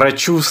может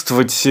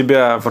прочувствовать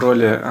себя в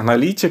роли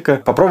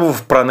аналитика,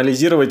 попробовав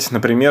проанализировать,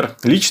 например,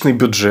 личный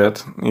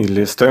бюджет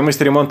или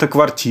стоимость ремонта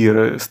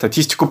квартиры,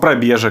 статистику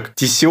пробежек,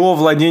 TCO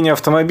владения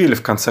автомобилем,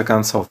 в конце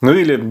концов,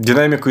 или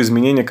динамику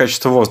изменения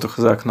качества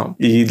воздуха за окном.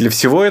 И для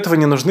всего этого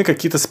не нужны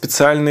какие-то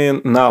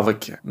специальные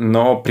навыки,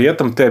 но при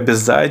этом ты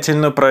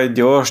обязательно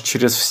пройдешь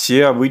через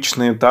все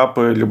обычные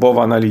этапы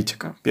любого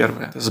аналитика.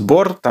 Первое – это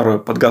сбор, второе –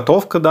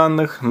 подготовка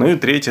данных, и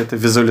третье – это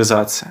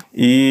визуализация.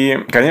 И,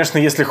 конечно,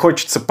 если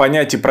хочется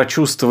понять и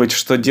прочувствовать,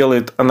 что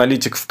делает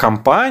аналитик в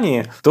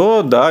компании,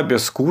 то да,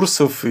 без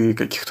курсов и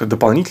каких-то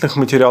дополнительных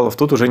материалов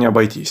тут уже не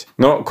обойтись.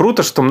 Но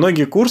круто, что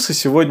многие курсы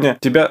сегодня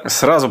тебя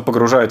сразу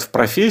погружают в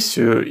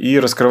профессию и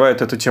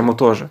раскрывают эту тему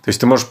тоже. То есть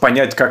ты можешь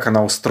понять, как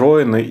она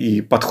устроена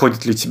и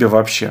подходит ли тебе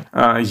вообще.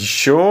 А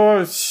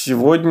еще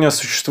сегодня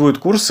существуют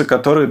курсы,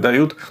 которые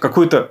дают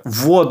какую-то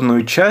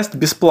вводную часть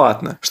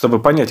бесплатно,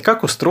 чтобы понять,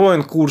 как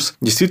устроен курс,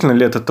 действительно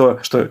ли это то,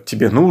 что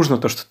тебе нужно,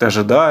 то, что ты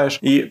ожидаешь.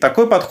 И такой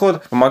такой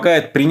подход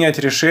помогает принять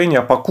решение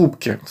о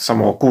покупке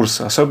самого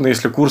курса, особенно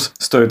если курс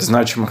стоит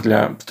значимых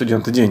для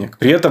студента денег.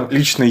 При этом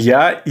лично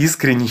я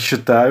искренне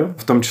считаю,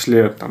 в том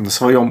числе на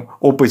своем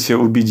опыте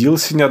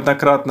убедился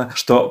неоднократно,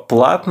 что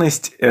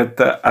платность –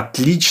 это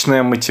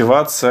отличная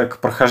мотивация к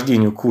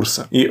прохождению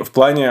курса. И в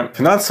плане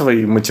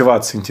финансовой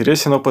мотивации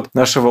интересен опыт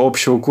нашего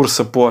общего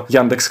курса по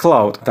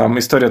Яндекс.Клауд. Там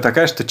история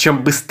такая, что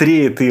чем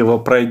быстрее ты его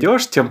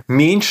пройдешь, тем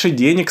меньше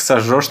денег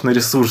сожжешь на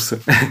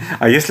ресурсы.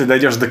 А если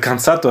дойдешь до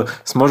конца, то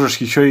сможешь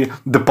еще и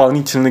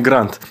дополнительный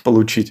грант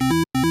получить.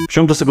 В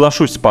чем-то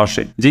соглашусь с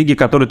Пашей. Деньги,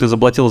 которые ты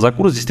заплатил за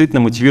курс,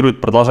 действительно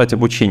мотивируют продолжать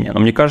обучение. Но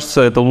мне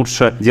кажется, это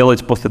лучше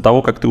делать после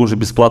того, как ты уже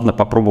бесплатно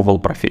попробовал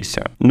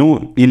профессию.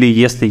 Или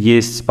если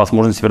есть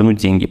возможность вернуть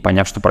деньги,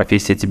 поняв, что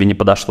профессия тебе не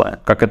подошла.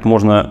 Как это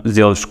можно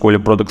сделать в школе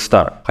Product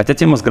Star. Хотя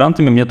тема с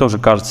грантами мне тоже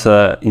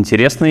кажется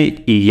интересной,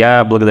 и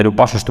я благодарю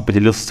Пашу, что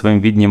поделился своим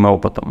видением и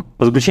опытом.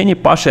 В заключение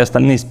Паша и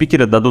остальные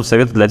спикеры дадут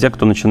советы для тех,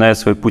 кто начинает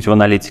свой путь в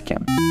аналитике.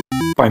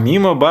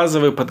 Помимо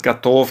базовой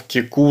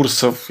подготовки,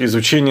 курсов,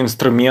 изучения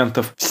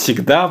инструментов,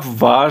 всегда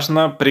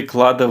важно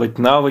прикладывать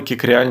навыки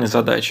к реальной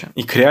задаче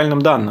и к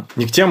реальным данным.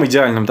 Не к тем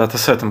идеальным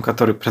датасетам,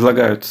 которые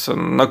предлагаются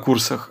на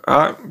курсах,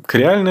 а к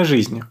реальной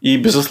жизни. И,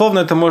 безусловно,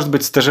 это может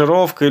быть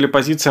стажировка или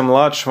позиция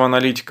младшего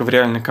аналитика в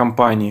реальной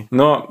компании.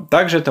 Но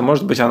также это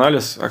может быть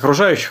анализ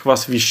окружающих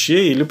вас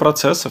вещей или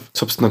процессов.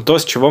 Собственно, то,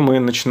 с чего мы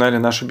начинали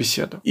нашу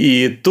беседу.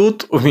 И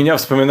тут у меня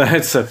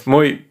вспоминается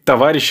мой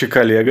товарищ и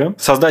коллега,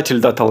 создатель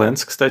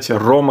DataLens, кстати,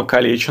 Рома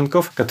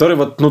Колеченков, который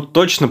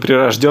точно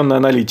прирожденный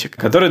аналитик,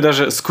 который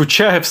даже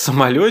скучая в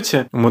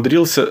самолете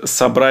умудрился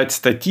собрать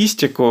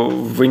статистику,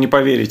 вы не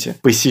поверите,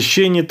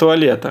 посещений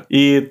туалета.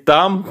 И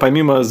там,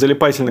 помимо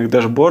залипательных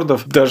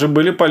дашбордов, даже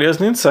были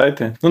полезные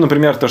инсайты.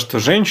 Например, то, что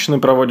женщины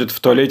проводят в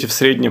туалете в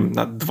среднем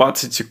на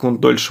 20 секунд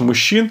дольше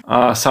мужчин,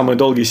 а самые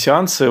долгие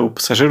сеансы у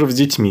пассажиров с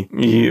детьми.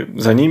 И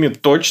за ними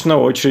точно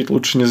очередь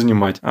лучше не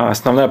занимать. А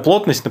основная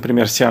плотность,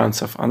 например,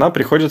 сеансов, она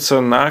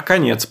приходится на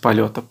конец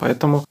полета,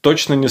 поэтому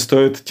точно не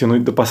стоит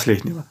тянуть до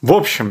последнего. В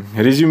общем,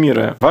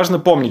 резюмируя, важно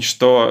помнить,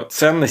 что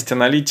ценность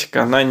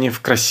аналитика, она не в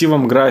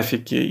красивом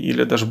графике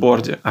или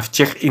дашборде, а в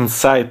тех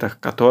инсайтах,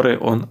 которые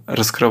он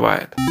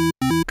раскрывает.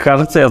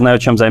 Кажется, я знаю,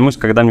 чем займусь,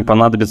 когда мне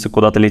понадобится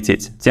куда-то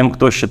лететь. Тем,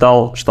 кто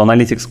считал, что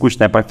аналитик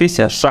скучная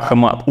профессия, шах и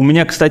мат. У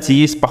меня, кстати,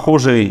 есть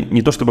похожий,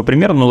 не то чтобы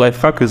пример, но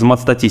лайфхак из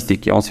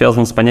мат-статистики. Он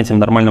связан с понятием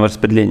нормального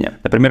распределения.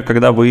 Например,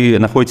 когда вы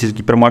находитесь в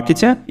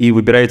гипермаркете и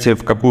выбираете,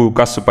 в какую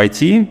кассу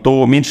пойти,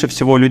 то меньше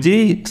всего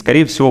людей,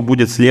 скорее всего,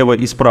 будет слева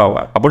и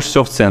справа, а больше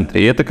всего в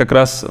центре. И это как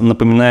раз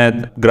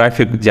напоминает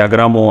график,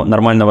 диаграмму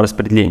нормального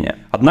распределения.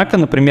 Однако,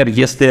 например,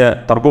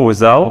 если торговый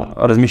зал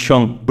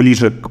размещен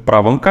ближе к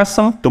правым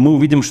кассам, то мы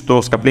увидим,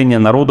 что скопление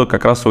народа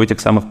как раз у этих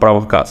самых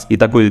правых касс. И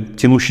такой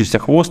тянущийся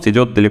хвост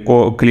идет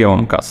далеко к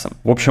левым кассам.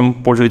 В общем,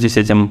 пользуйтесь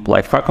этим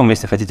лайфхаком,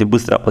 если хотите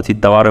быстро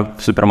оплатить товары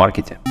в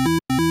супермаркете.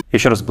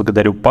 Еще раз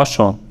благодарю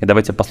Пашу, и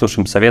давайте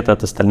послушаем советы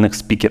от остальных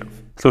спикеров.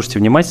 Слушайте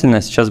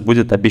внимательно, сейчас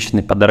будет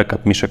обещанный подарок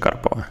от Миши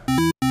Карпова.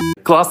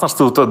 Классно,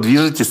 что вы тут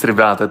движетесь,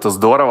 ребята, это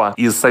здорово.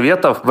 Из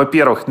советов,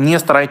 во-первых, не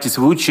старайтесь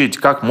выучить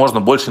как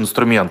можно больше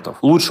инструментов.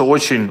 Лучше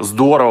очень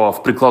здорово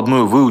в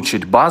прикладную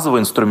выучить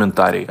базовый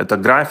инструментарий. Это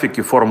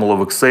графики, формулы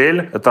в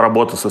Excel, это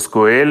работа с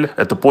SQL,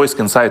 это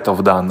поиск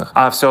инсайтов данных.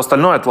 А все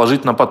остальное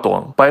отложить на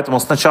потом. Поэтому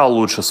сначала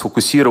лучше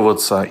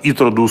сфокусироваться и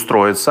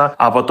трудоустроиться,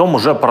 а потом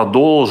уже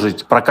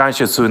продолжить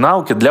прокачивать свои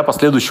навыки для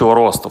последующего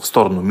роста в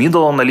сторону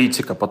middle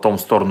аналитика, потом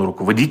в сторону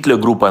руководителя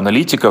группы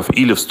аналитиков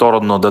или в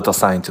сторону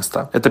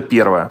дата-сайентиста. Это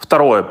первое.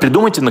 Второе.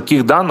 Придумайте, на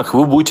каких данных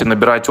вы будете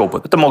набирать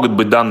опыт. Это могут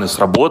быть данные с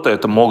работы,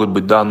 это могут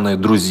быть данные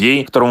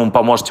друзей, которым вы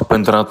поможете по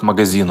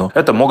интернет-магазину.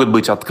 Это могут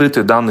быть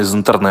открытые данные из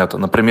интернета.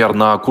 Например,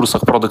 на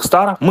курсах Product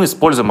Star мы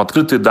используем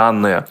открытые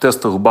данные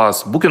тестовых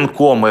баз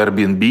Booking.com,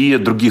 Airbnb и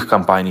других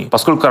компаний.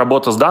 Поскольку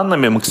работа с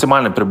данными,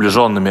 максимально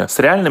приближенными с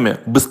реальными,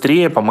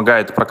 быстрее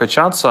помогает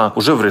прокачаться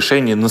уже в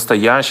решении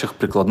настоящих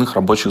прикладных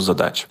рабочих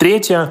задач.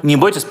 Третье. Не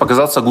бойтесь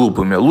показаться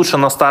глупыми. Лучше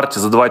на старте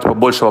задавать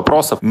побольше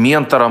вопросов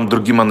менторам,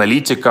 другим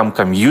аналитикам,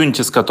 комьюнити,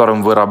 с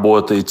которым вы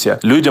работаете,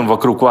 людям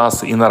вокруг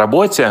вас и на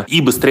работе, и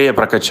быстрее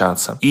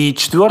прокачаться. И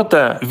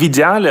четвертое, в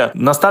идеале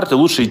на старте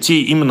лучше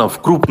идти именно в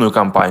крупную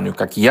компанию,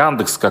 как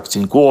Яндекс, как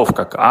Тинькофф,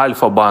 как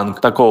Альфа-банк,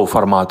 такого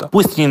формата.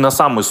 Пусть не на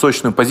самую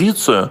сочную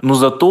позицию, но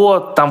зато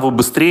там вы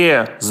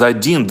быстрее за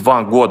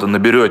 1-2 года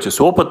наберетесь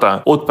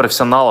опыта от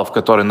профессионалов,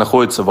 которые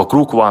находятся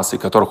вокруг вас и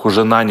которых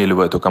уже наняли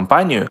в эту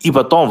компанию, и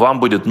потом вам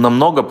будет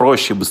намного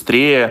проще и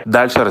быстрее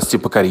дальше расти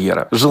по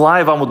карьере.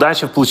 Желаю вам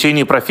удачи в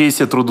получении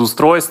профессии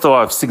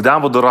трудоустройства. Всегда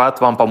буду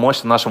рад вам помочь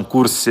в нашем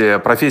курсе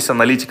 «Профессия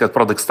аналитика» от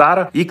Product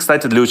Star. И,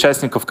 кстати, для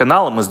участников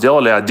канала мы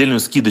сделали отдельную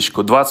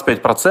скидочку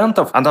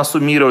 25%. Она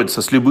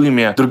суммируется с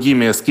любыми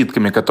другими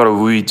скидками, которые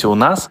вы увидите у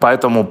нас.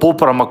 Поэтому по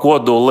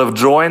промокоду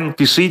LEFTJOIN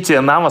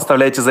пишите нам,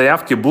 оставляйте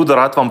заявки. Буду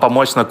рад вам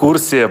помочь на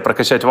курсе,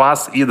 прокачать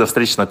вас. И до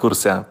встречи на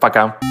курсе.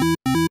 Пока.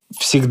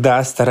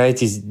 Всегда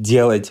старайтесь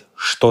делать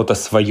что-то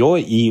свое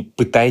и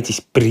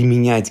пытаетесь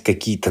применять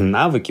какие-то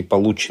навыки,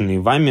 полученные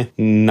вами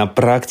на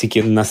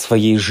практике, на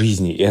своей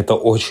жизни. И это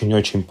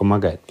очень-очень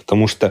помогает.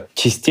 Потому что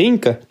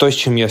частенько то, с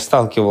чем я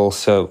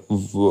сталкивался,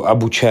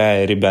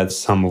 обучая ребят с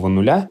самого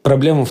нуля,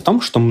 проблема в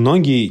том, что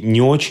многие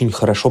не очень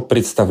хорошо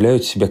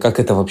представляют себе, как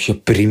это вообще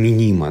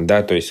применимо.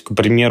 Да? То есть, к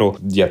примеру,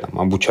 я там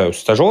обучаю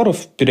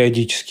стажеров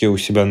периодически у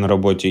себя на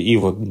работе, и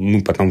вот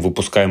мы потом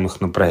выпускаем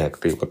их на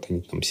проекты. И вот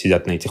они там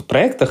сидят на этих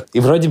проектах, и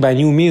вроде бы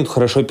они умеют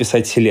хорошо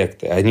писать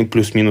селекты. Они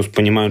плюс-минус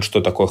понимают,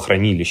 что такое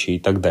хранилище и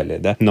так далее.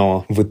 Да?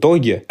 Но в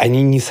итоге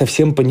они не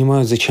совсем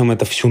понимают, зачем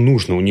это все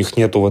нужно. У них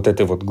нету вот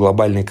этой вот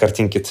глобальной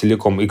картинки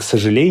целиком. И, к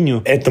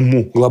сожалению,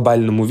 этому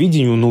глобальному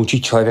видению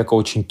научить человека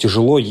очень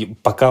тяжело,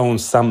 пока он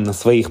сам на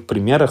своих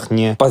примерах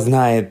не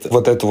познает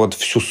вот эту вот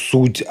всю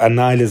суть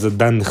анализа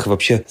данных,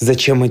 вообще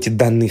зачем эти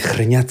данные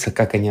хранятся,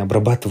 как они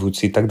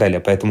обрабатываются и так далее.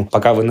 Поэтому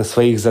пока вы на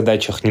своих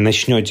задачах не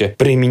начнете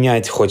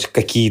применять хоть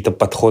какие-то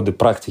подходы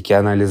практики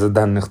анализа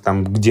данных,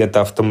 там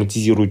где-то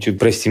автоматизируете,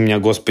 прости меня,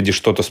 Господи,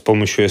 что-то с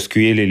помощью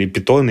SQL или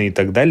Python и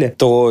так далее,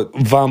 то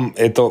вам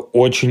это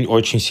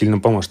очень-очень сильно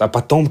поможет. А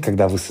потом,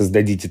 когда вы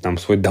создадите там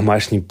свой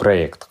домашний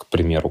проект, к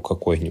примеру,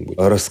 какой-нибудь,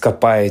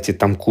 раскопаете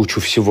там кучу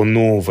всего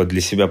нового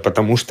для себя,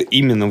 потому что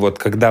именно вот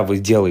когда вы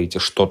делаете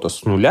что-то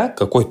с нуля,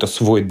 какой-то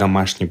свой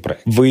домашний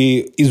проект,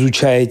 вы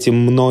изучаете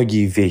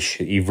многие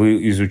вещи, и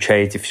вы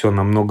изучаете все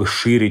намного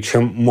шире,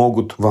 чем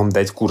могут вам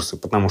дать курсы.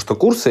 Потому что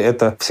курсы —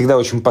 это всегда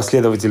очень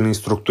последовательная и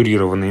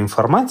структурированная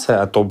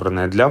информация,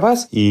 отобранная для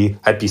вас и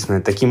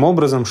описанная таким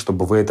образом,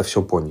 чтобы вы это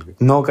все поняли.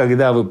 Но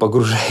когда вы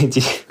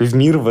погружаетесь в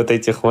мир вот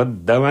этих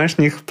вот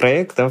домашних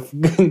проектов,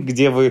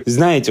 где вы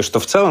знаете, что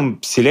в целом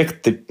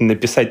селект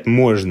написать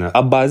можно,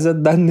 а база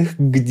данных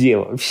где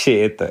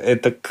вообще это?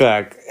 Это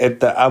как?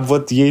 А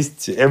вот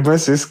есть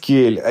MS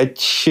SQL, а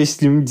что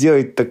с ним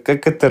делать-то?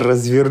 Как это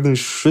развернуть?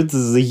 Что это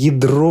за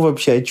ядро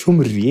вообще? О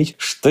чем речь?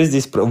 Что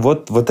здесь?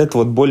 Вот эту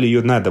вот боль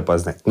ее надо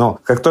познать. Но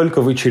как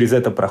только вы через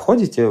это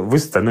проходите, вы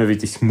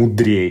становитесь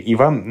мудрее, и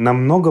вам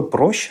намного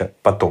проще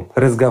потом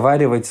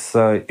разговаривать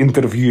с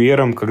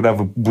интервьюером, когда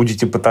вы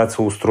будете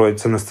пытаться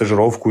устроиться на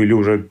стажировку или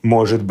уже,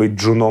 может быть,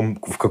 джуном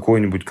в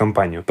какую-нибудь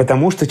компанию.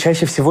 Потому что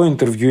чаще всего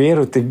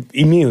интервьюеры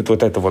имеют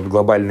вот это вот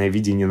глобальное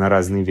видение на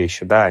разные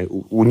вещи. Да,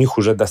 у них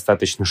уже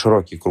достаточно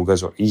широкий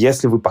кругозор. И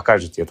если вы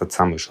покажете этот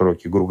самый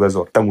широкий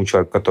кругозор тому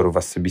человеку, который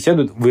вас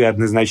собеседует, вы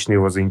однозначно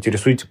его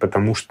заинтересуете,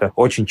 потому что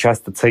очень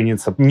часто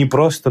ценится не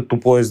просто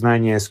тупое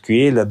знание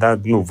SQL, да,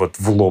 ну вот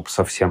в лоб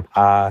совсем,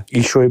 а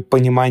еще и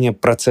понимание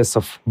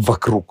процессов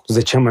вокруг.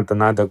 Зачем это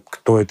надо,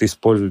 кто это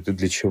использует и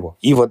для чего.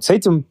 И вот с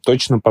этим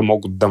точно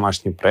помогут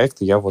домашние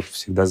проекты. Я вот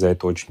всегда за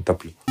это очень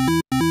топлю.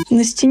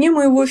 На стене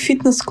моего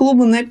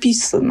фитнес-клуба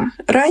написано: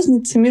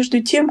 разница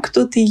между тем,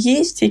 кто ты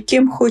есть и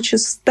кем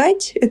хочешь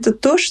стать, это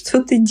то,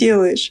 что ты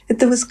делаешь.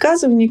 Это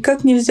высказывание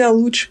как нельзя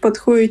лучше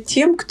подходит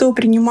тем, кто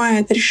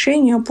принимает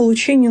решение о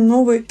получении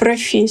новой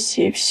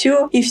профессии.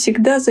 Все и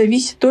всегда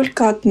зависит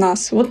только от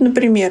нас. Вот,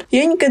 например,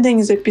 я никогда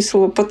не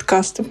записывала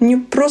подкастов. Мне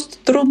просто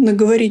трудно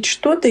говорить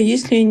что-то,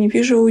 если я не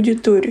вижу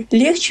аудиторию.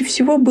 Легче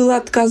всего было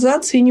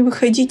отказаться и не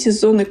выходить из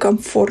зоны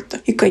комфорта.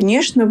 И,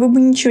 конечно, вы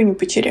бы ничего не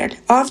потеряли.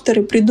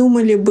 Авторы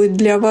придумали бы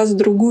для вас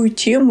другую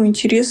тему,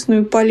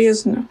 интересную и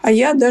полезную. А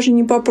я, даже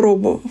не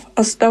попробовав,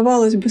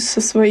 оставалась бы со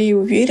своей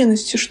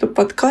уверенностью, что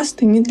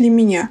подкасты не для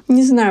меня.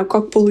 Не знаю,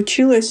 как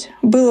получилось,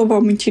 было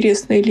вам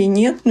интересно или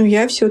нет, но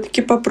я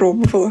все-таки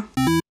попробовала.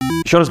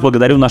 Еще раз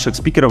благодарю наших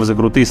спикеров за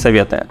крутые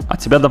советы.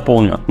 От себя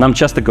дополню. Нам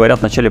часто говорят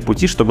в начале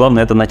пути, что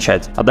главное это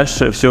начать, а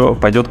дальше все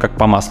пойдет как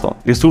по маслу.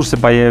 Ресурсы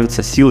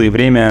появятся, силы и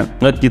время,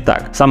 но это не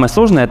так. Самое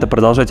сложное — это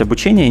продолжать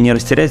обучение и не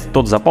растерять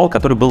тот запал,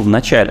 который был в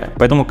начале.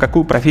 Поэтому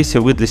какую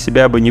профессию вы для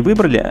себя бы не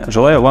выбрали,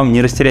 желаю вам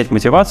не растерять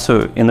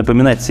мотивацию и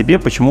напоминать себе,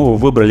 почему вы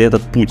выбрали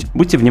этот путь.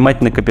 Будьте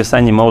внимательны к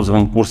описаниям и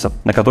отзывам курсов,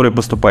 на которые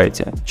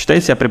поступаете.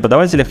 Читайте о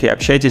преподавателях и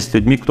общайтесь с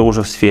людьми, кто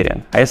уже в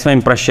сфере. А я с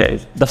вами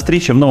прощаюсь. До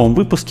встречи в новом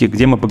выпуске,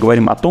 где мы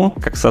поговорим о том,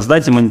 как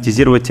создать и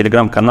монетизировать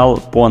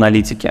телеграм-канал по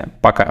аналитике.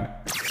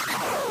 Пока.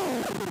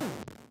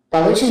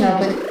 Получен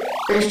опыт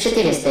плюс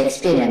 400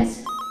 experience.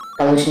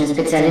 Получена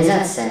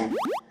специализация.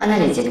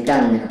 Аналитик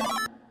данных.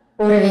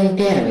 Уровень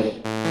 1.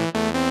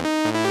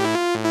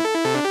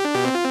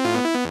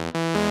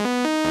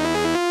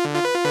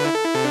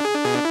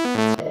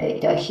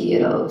 Data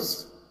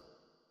Heroes.